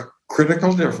 There are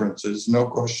critical differences, no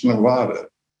question about it.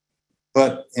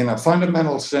 But in a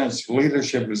fundamental sense,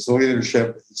 leadership is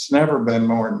leadership. It's never been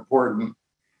more important.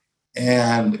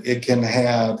 And it can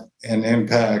have an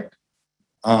impact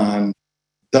on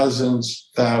dozens,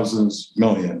 thousands,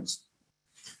 millions.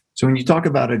 So when you talk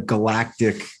about a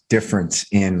galactic difference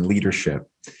in leadership,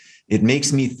 it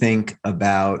makes me think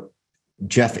about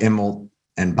Jeff Immelt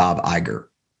and Bob Iger.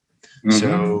 Mm-hmm.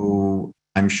 So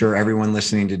I'm sure everyone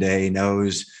listening today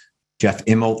knows Jeff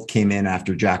Immelt came in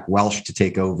after Jack Welch to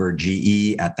take over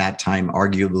GE, at that time,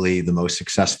 arguably the most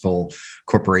successful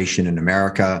corporation in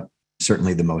America,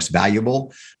 certainly the most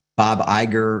valuable. Bob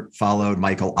Iger followed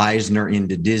Michael Eisner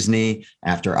into Disney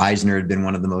after Eisner had been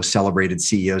one of the most celebrated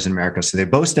CEOs in America. So they're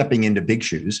both stepping into big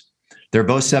shoes. They're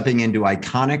both stepping into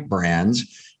iconic brands.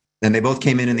 And they both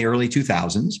came in the early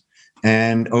 2000s.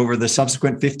 And over the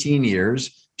subsequent 15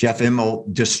 years, Jeff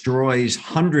Immelt destroys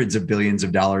hundreds of billions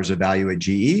of dollars of value at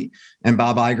GE, and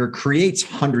Bob Iger creates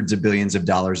hundreds of billions of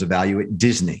dollars of value at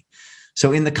Disney.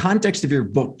 So in the context of your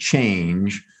book,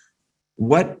 Change,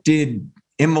 what did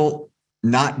Immelt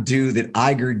not do that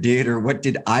Iger did, or what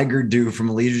did Iger do from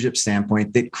a leadership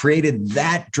standpoint that created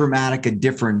that dramatic a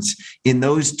difference in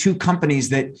those two companies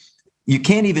that you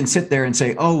can't even sit there and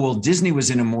say, oh, well, Disney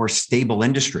was in a more stable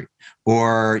industry,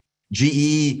 or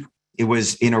GE, it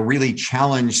was in a really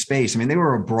challenged space. I mean, they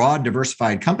were a broad,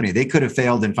 diversified company. They could have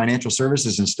failed in financial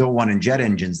services and still won in jet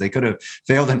engines. They could have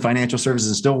failed in financial services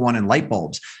and still won in light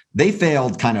bulbs. They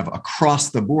failed kind of across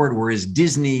the board, whereas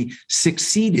Disney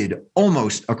succeeded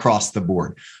almost across the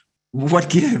board. What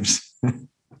gives?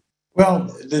 Well,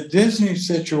 the Disney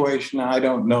situation, I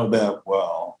don't know that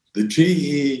well. The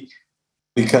GE,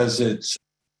 because it's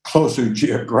closer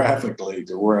geographically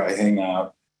to where I hang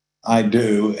out, I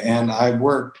do. And I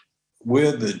worked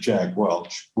with Jack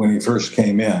Welch when he first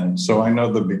came in, so I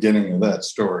know the beginning of that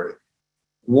story.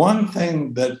 One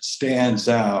thing that stands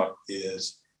out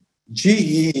is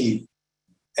GE,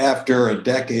 after a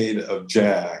decade of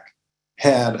Jack,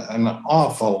 had an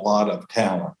awful lot of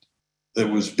talent that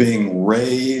was being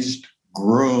raised,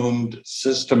 groomed,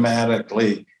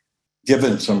 systematically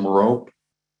given some rope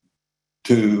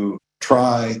to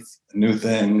try new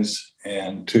things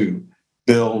and to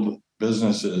build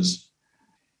businesses.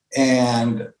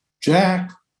 And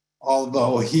Jack,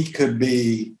 although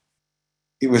he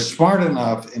was smart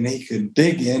enough and he could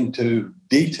dig into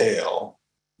detail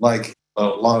like a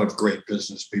lot of great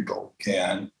business people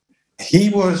can, he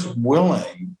was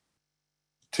willing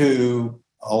to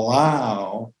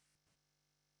allow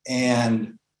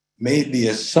and made the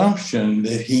assumption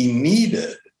that he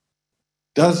needed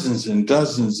dozens and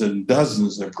dozens and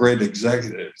dozens of great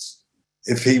executives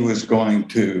if he was going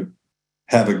to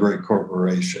have a great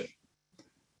corporation.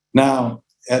 Now,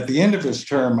 at the end of his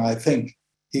term, I think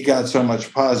he got so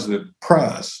much positive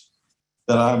press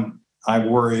that I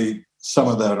worry some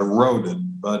of that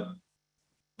eroded, but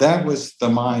that was the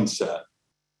mindset.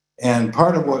 And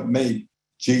part of what made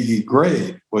GE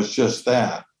great was just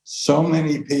that. So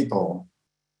many people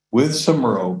with some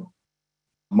rope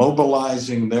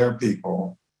mobilizing their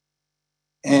people.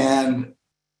 And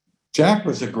Jack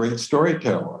was a great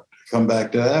storyteller, to come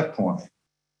back to that point,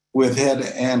 with head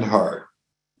and heart.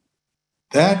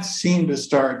 That seemed to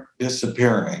start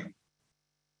disappearing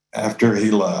after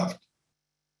he left.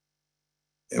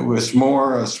 It was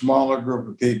more a smaller group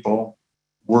of people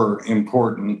were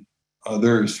important,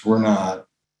 others were not.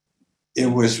 It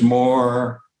was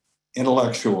more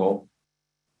intellectual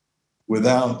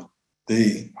without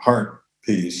the heart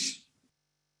piece.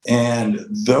 And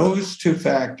those two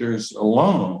factors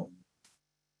alone,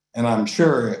 and I'm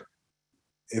sure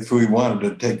if we wanted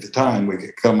to take the time, we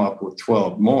could come up with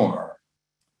 12 more,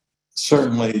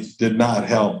 certainly did not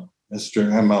help Mr.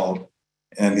 Immelt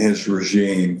and his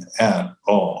regime at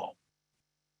all.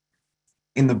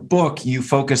 In the book, you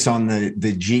focus on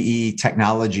the GE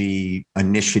technology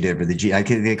initiative, or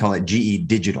they call it GE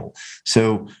Digital.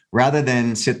 So rather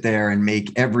than sit there and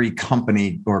make every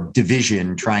company or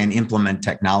division try and implement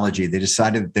technology, they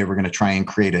decided that they were going to try and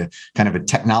create a kind of a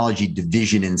technology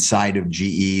division inside of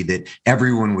GE that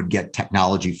everyone would get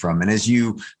technology from. And as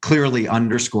you clearly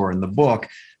underscore in the book,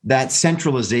 that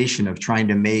centralization of trying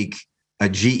to make a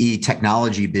GE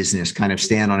technology business kind of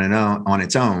stand on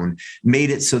its own made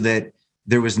it so that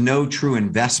there was no true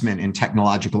investment in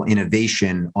technological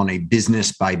innovation on a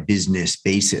business by business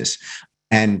basis.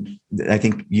 And I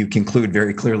think you conclude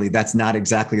very clearly that's not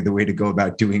exactly the way to go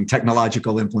about doing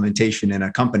technological implementation in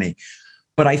a company.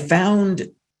 But I found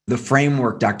the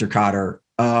framework, Dr. Cotter,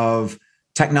 of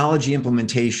technology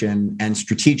implementation and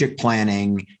strategic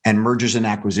planning and mergers and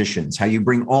acquisitions, how you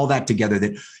bring all that together,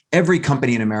 that every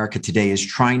company in America today is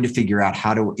trying to figure out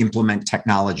how to implement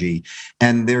technology.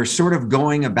 And they're sort of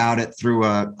going about it through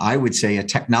I would say, a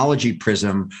technology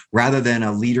prism rather than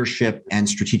a leadership and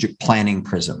strategic planning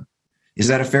prism. Is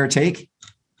that a fair take?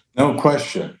 No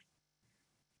question.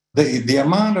 The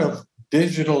amount of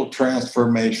digital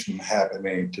transformation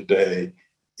happening today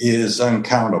is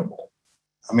uncountable.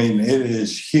 I mean, it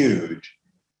is huge.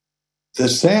 The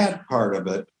sad part of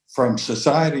it, from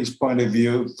society's point of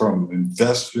view, from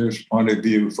investors' point of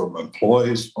view, from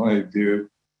employees' point of view,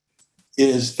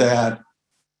 is that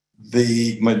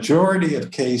the majority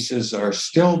of cases are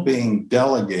still being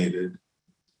delegated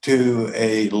to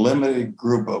a limited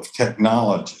group of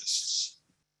technologists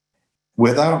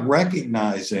without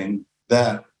recognizing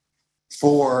that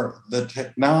for the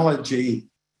technology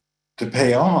to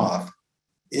pay off,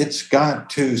 it's got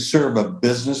to serve a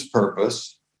business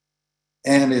purpose,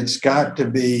 and it's got to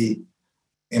be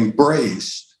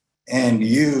embraced and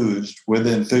used with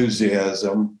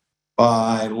enthusiasm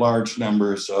by large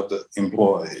numbers of the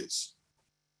employees.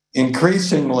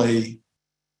 Increasingly,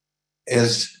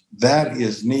 as that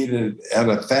is needed at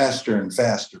a faster and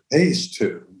faster pace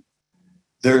too,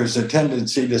 there's a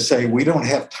tendency to say we don't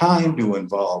have time to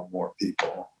involve more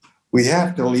people. We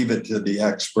have to leave it to the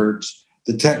experts.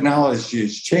 The technology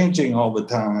is changing all the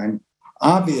time.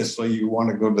 Obviously, you want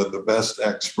to go to the best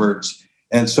experts.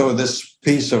 And so this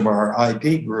piece of our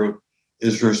IT group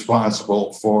is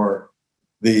responsible for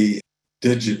the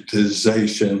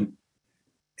digitization.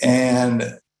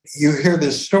 And you hear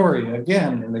this story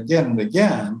again and again and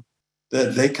again,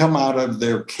 that they come out of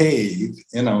their cave,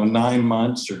 9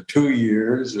 months or 2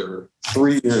 years or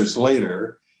 3 years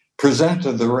later, present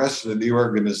to the rest of the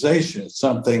organization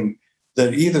something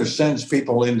that either sends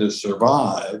people in to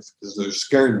survive because they're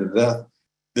scared to death,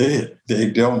 they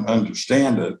don't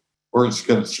understand it, or it's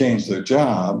going to change their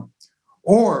job,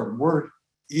 or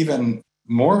even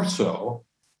more so,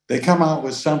 they come out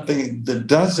with something that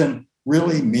doesn't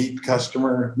really meet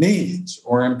customer needs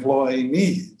or employee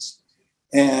needs.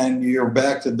 And you're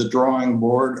back to the drawing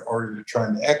board, or you're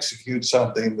trying to execute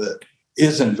something that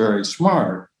isn't very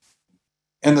smart.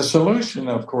 And the solution,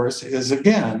 of course, is,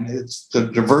 again, it's the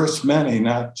diverse many,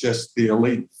 not just the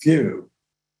elite few,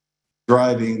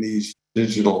 driving these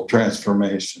digital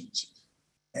transformations.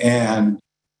 And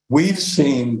we've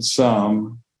seen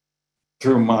some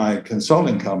through my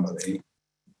consulting company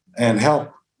and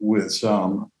help with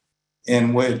some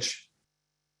in which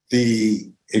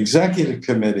the executive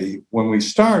committee, when we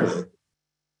started,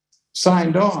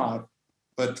 signed off,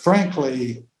 but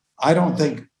frankly, I don't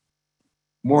think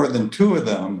more than 2 of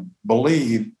them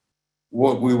believed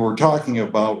what we were talking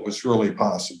about was really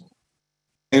possible.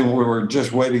 And we were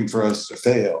just waiting for us to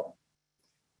fail.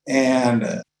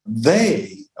 And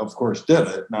they, of course, did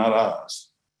it, not us,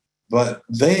 but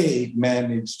they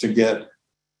managed to get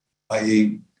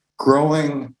a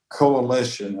growing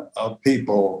coalition of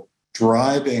people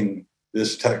driving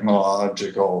this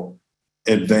technological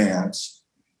advance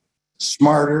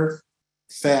smarter,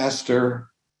 faster,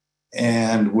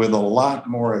 and with a lot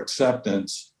more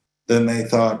acceptance than they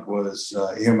thought was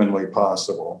humanly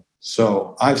possible.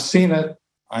 So I've seen it.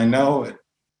 I know it.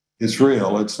 It's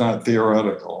real. It's not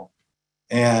theoretical.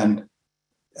 And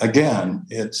again,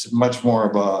 it's much more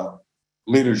of a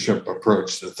leadership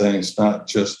approach to things, not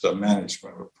just a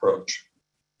management approach.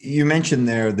 You mentioned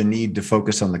there the need to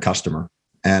focus on the customer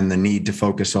and the need to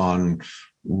focus on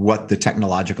what the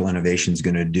technological innovation is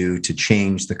going to do to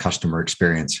change the customer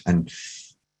experience. And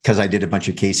because I did a bunch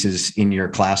of cases in your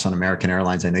class on American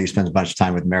Airlines, I know you spent a bunch of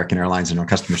time with American Airlines and on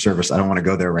customer service. I don't want to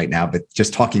go there right now, but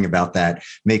just talking about that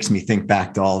makes me think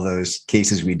back to all those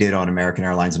cases we did on American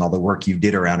Airlines and all the work you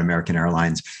did around American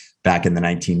Airlines back in the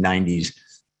 1990s.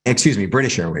 Excuse me,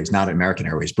 British Airways, not American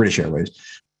Airways, British Airways.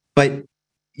 But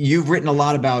you've written a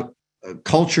lot about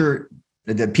culture.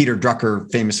 Peter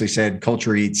Drucker famously said,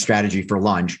 culture eats strategy for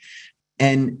lunch.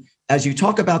 And as you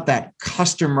talk about that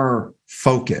customer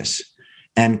focus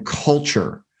and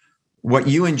culture, what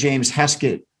you and James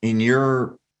Heskett in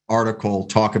your article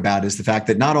talk about is the fact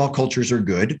that not all cultures are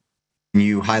good. And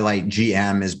you highlight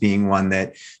GM as being one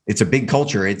that it's a big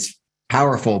culture. It's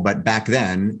powerful, but back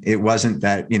then it wasn't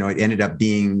that, it ended up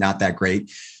being not that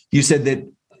great. You said that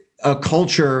a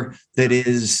culture that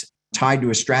is tied to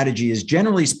a strategy is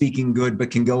generally speaking good,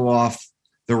 but can go off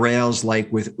the rails,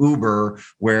 like with Uber,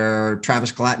 where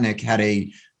Travis Kalanick had a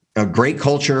great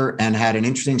culture and had an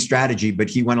interesting strategy, but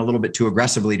he went a little bit too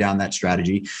aggressively down that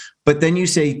strategy. But then you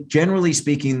say, generally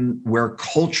speaking, where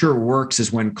culture works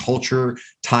is when culture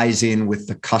ties in with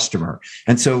the customer.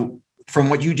 And so from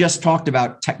what you just talked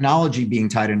about, technology being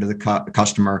tied into the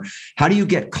customer, how do you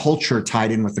get culture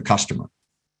tied in with the customer?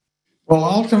 Well,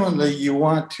 ultimately, you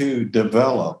want to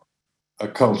develop a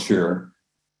culture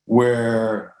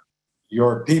where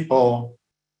your people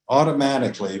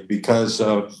automatically, because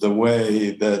of the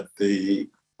way that the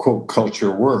quote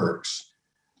culture works,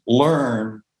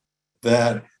 learn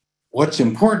that what's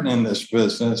important in this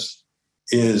business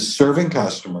is serving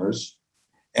customers,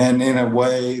 and in a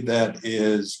way that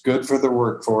is good for the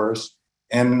workforce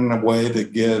and in a way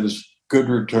that gives good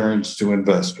returns to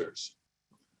investors.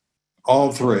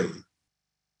 All three.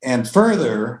 And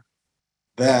further,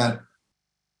 that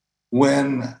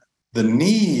when the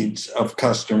needs of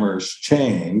customers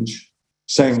change,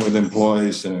 same with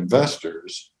employees and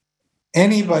investors,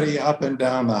 anybody up and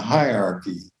down the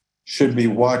hierarchy should be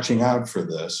watching out for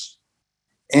this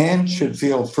and should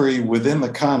feel free within the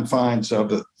confines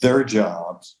of their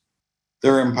jobs.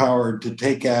 They're empowered to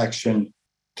take action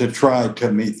to try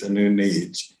to meet the new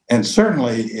needs. And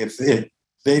certainly if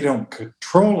they don't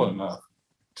control enough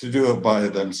to do it by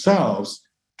themselves,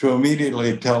 to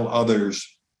immediately tell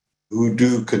others who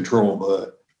do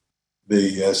control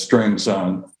the strings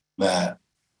on that.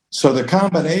 So the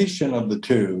combination of the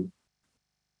two,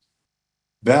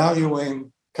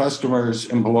 valuing customers,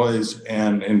 employees,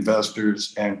 and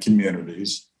investors and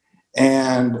communities,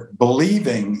 and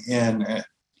believing in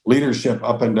leadership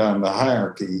up and down the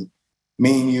hierarchy,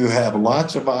 mean you have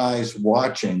lots of eyes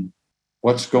watching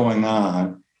what's going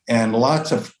on and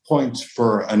lots of points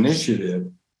for initiative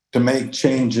to make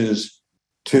changes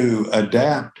to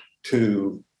adapt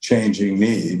to changing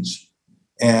needs.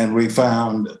 And we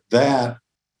found that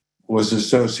was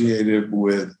associated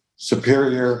with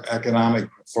superior economic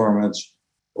performance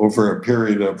over a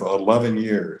period of 11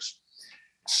 years.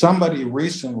 Somebody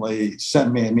recently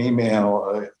sent me an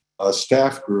email, a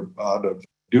staff group out of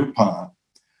DuPont,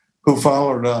 who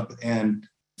followed up and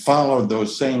followed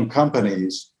those same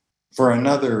companies for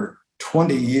another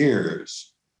 20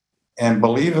 years. And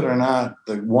believe it or not,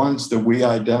 the ones that we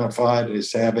identified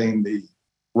as having the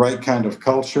right kind of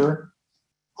culture,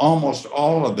 almost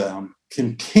all of them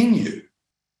continue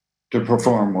to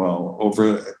perform well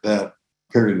over that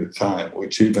period of time,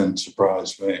 which even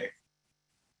surprised me.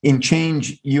 In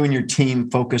Change, you and your team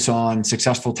focus on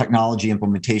successful technology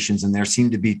implementations, and there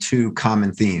seem to be two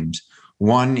common themes.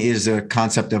 One is a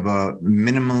concept of a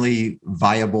minimally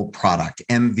viable product,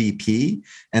 MVP,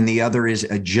 and the other is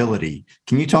agility.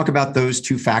 Can you talk about those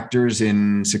two factors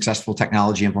in successful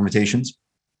technology implementations?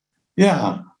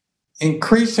 Yeah.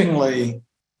 Increasingly,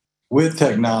 with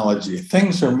technology,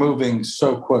 things are moving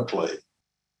so quickly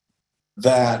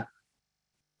that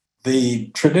the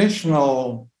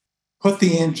traditional put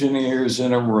the engineers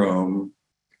in a room,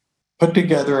 put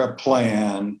together a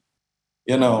plan,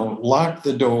 lock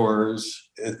the doors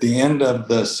at the end of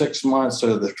the 6 months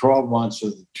or the 12 months or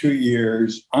the 2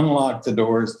 years, unlock the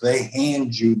doors, they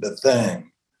hand you the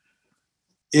thing,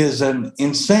 is an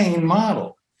insane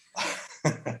model.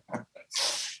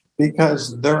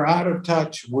 Because they're out of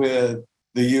touch with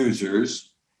the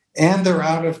users and they're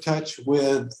out of touch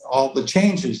with all the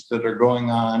changes that are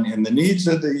going on in the needs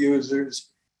of the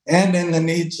users and in the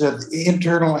needs of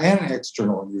internal and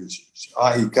external users,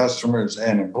 i.e. customers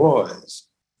and employees.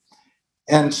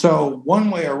 And so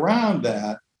one way around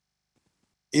that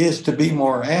is to be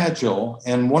more agile.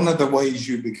 And one of the ways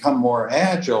you become more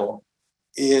agile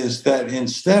is that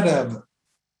instead of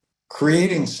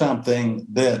creating something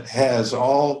that has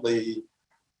all the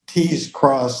T's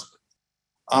crossed,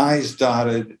 I's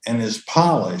dotted, and is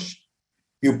polished,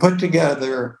 you put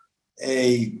together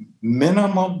a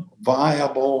minimum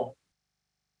viable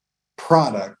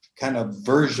product, kind of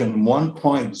version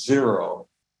 1.0,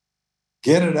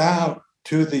 get it out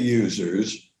to the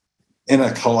users in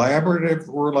a collaborative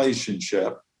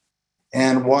relationship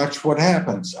and watch what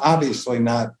happens. Obviously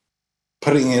not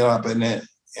putting it up in an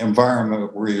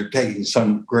environment where you're taking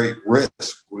some great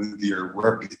risk with your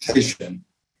reputation,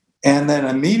 and then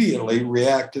immediately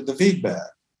react to the feedback.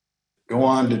 Go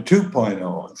on to 2.0,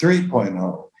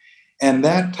 3.0. And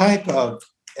that type of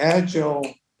agile,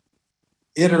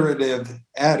 iterative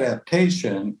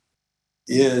adaptation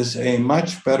is a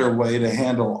much better way to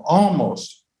handle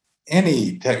almost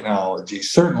any technology,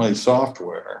 certainly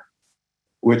software,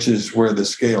 which is where the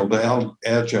scaled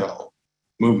agile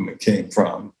movement came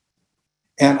from.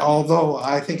 And although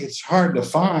I think it's hard to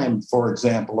find, for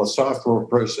example, a software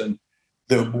person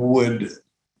that would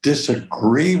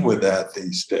disagree with that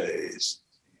these days,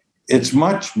 it's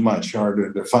much, much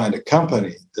harder to find a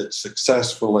company that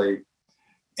successfully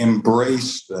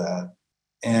embraced that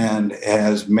and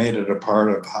has made it a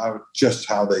part of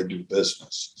how they do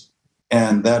business.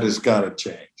 And that has got to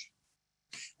change.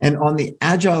 And on the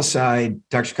agile side,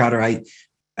 Dr. Cotter,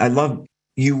 I love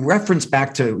you reference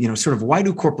back to, sort of why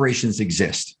do corporations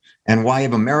exist? And why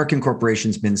have American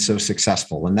corporations been so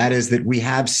successful? And that is that we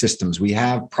have systems, we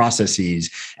have processes,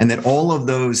 and that all of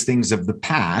those things of the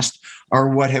past are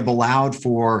what have allowed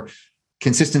for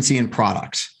consistency in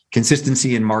products,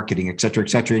 consistency in marketing, et cetera, et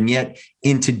cetera. And yet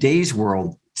in today's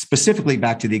world, specifically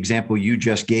back to the example you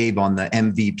just gave on the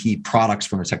MVP products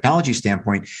from a technology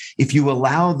standpoint, if you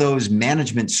allow those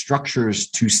management structures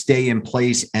to stay in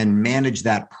place and manage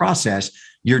that process,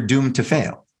 you're doomed to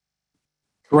fail.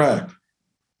 Correct.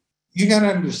 You got to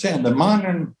understand the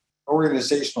modern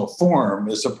organizational form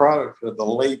is a product of the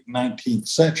late 19th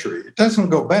century. It doesn't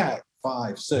go back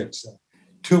 5, 6,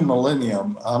 2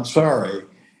 millennium. I'm sorry.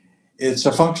 It's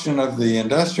a function of the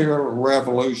Industrial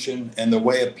Revolution and the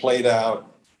way it played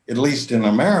out, at least in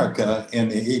America, in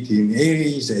the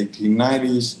 1880s,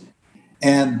 1890s.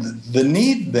 And the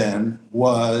need then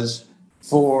was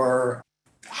for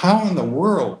how in the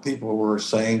world people were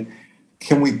saying,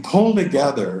 can we pull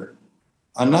together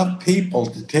enough people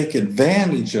to take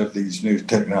advantage of these new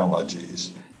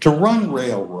technologies, to run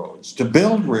railroads, to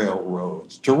build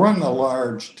railroads, to run a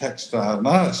large textile,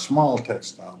 not a small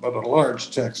textile, but a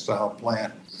large textile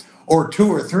plant, or 2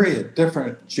 or 3 at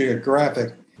different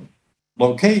geographic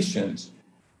locations.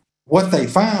 What they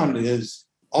found is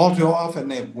all too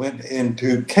often it went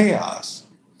into chaos.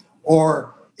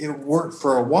 or it worked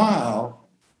for a while,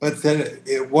 but then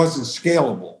it wasn't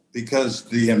scalable because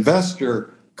the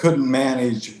investor couldn't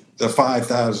manage the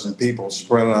 5,000 people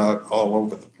spread out all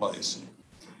over the place.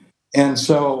 And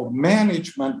so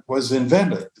management was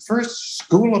invented. The first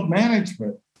school of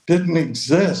management didn't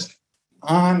exist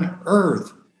on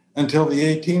Earth until the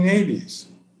 1880s.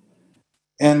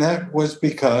 And that was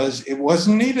because it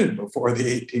wasn't needed before the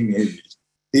 1880s.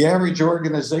 The average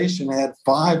organization had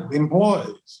 5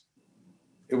 employees.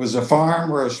 It was a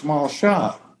farm or a small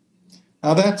shop.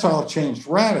 Now that's all changed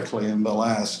radically in the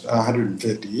last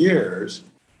 150 years.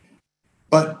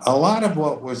 But a lot of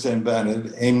what was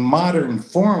invented, a modern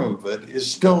form of it,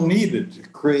 is still needed to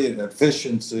create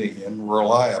efficiency and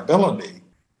reliability.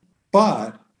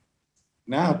 But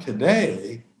now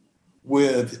today,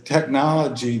 with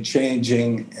technology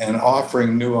changing and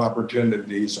offering new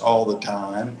opportunities all the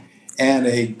time, and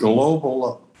a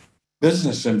global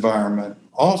business environment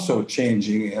also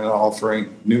changing and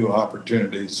offering new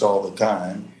opportunities all the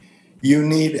time, you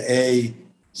need a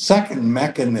second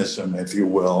mechanism, if you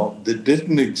will, that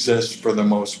didn't exist for the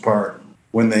most part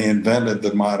when they invented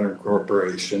the modern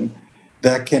corporation,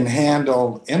 that can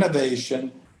handle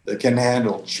innovation, that can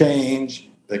handle change,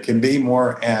 that can be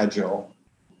more agile.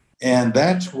 And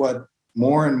that's what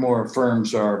more and more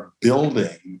firms are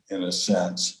building, in a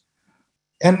sense.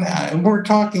 And we're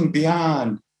talking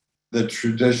beyond the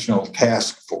traditional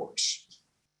task force.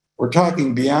 We're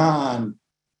talking beyond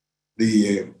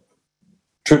the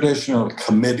traditional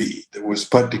committee that was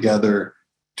put together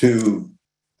to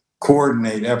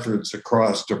coordinate efforts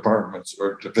across departments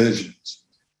or divisions.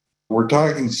 We're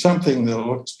talking something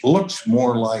that looks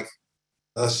more like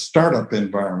a startup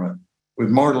environment with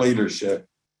more leadership,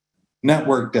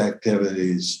 networked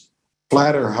activities,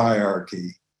 flatter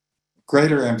hierarchy,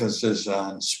 greater emphasis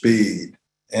on speed,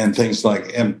 and things like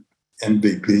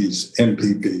MPPs.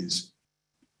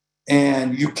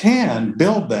 And you can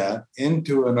build that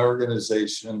into an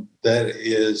organization that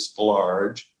is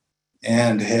large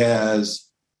and has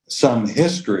some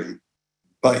history,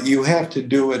 but you have to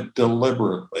do it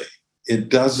deliberately. It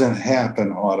doesn't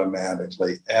happen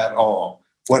automatically at all.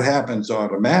 What happens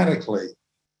automatically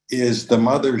is the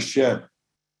mothership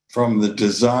from the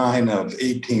design of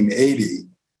 1880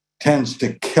 tends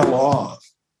to kill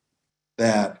off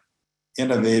that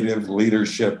innovative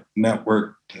leadership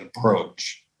networked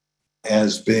approach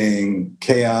as being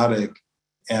chaotic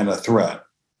and a threat.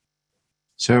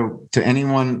 So to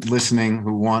anyone listening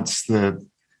who wants the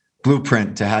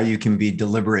blueprint to how you can be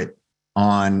deliberate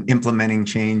on implementing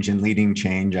change and leading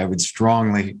change, I would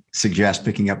strongly suggest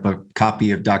picking up a copy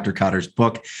of Dr. Kotter's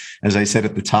book. As I said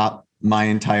at the top, my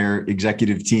entire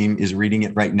executive team is reading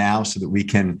it right now so that we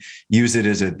can use it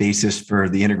as a basis for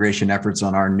the integration efforts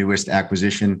on our newest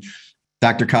acquisition.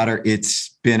 Dr. Kotter, it's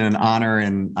been an honor,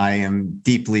 and I am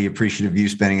deeply appreciative of you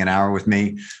spending an hour with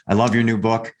me. I love your new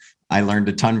book. I learned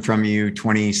a ton from you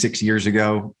 26 years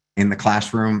ago in the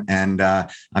classroom, and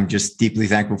I'm just deeply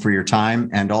thankful for your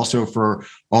time and also for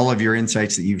all of your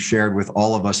insights that you've shared with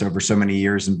all of us over so many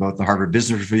years in both the Harvard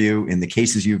Business Review, in the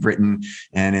cases you've written,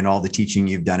 and in all the teaching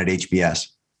you've done at HBS.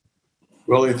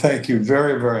 Willie, thank you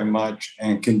very, very much,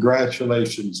 and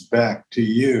congratulations back to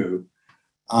you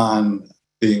on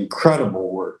the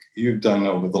incredible work you've done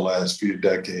over the last few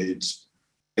decades.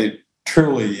 It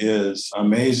truly is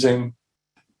amazing,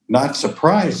 not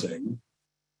surprising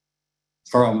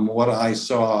from what I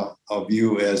saw of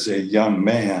you as a young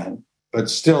man,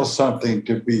 but still something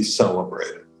to be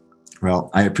celebrated. Well,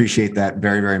 I appreciate that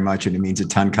very, very much, and it means a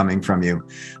ton coming from you.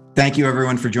 Thank you,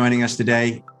 everyone, for joining us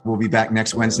today. We'll be back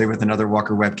next Wednesday with another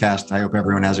Walker Webcast. I hope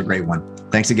everyone has a great one.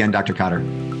 Thanks again, Dr. Kotter.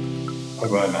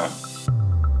 Bye-bye now.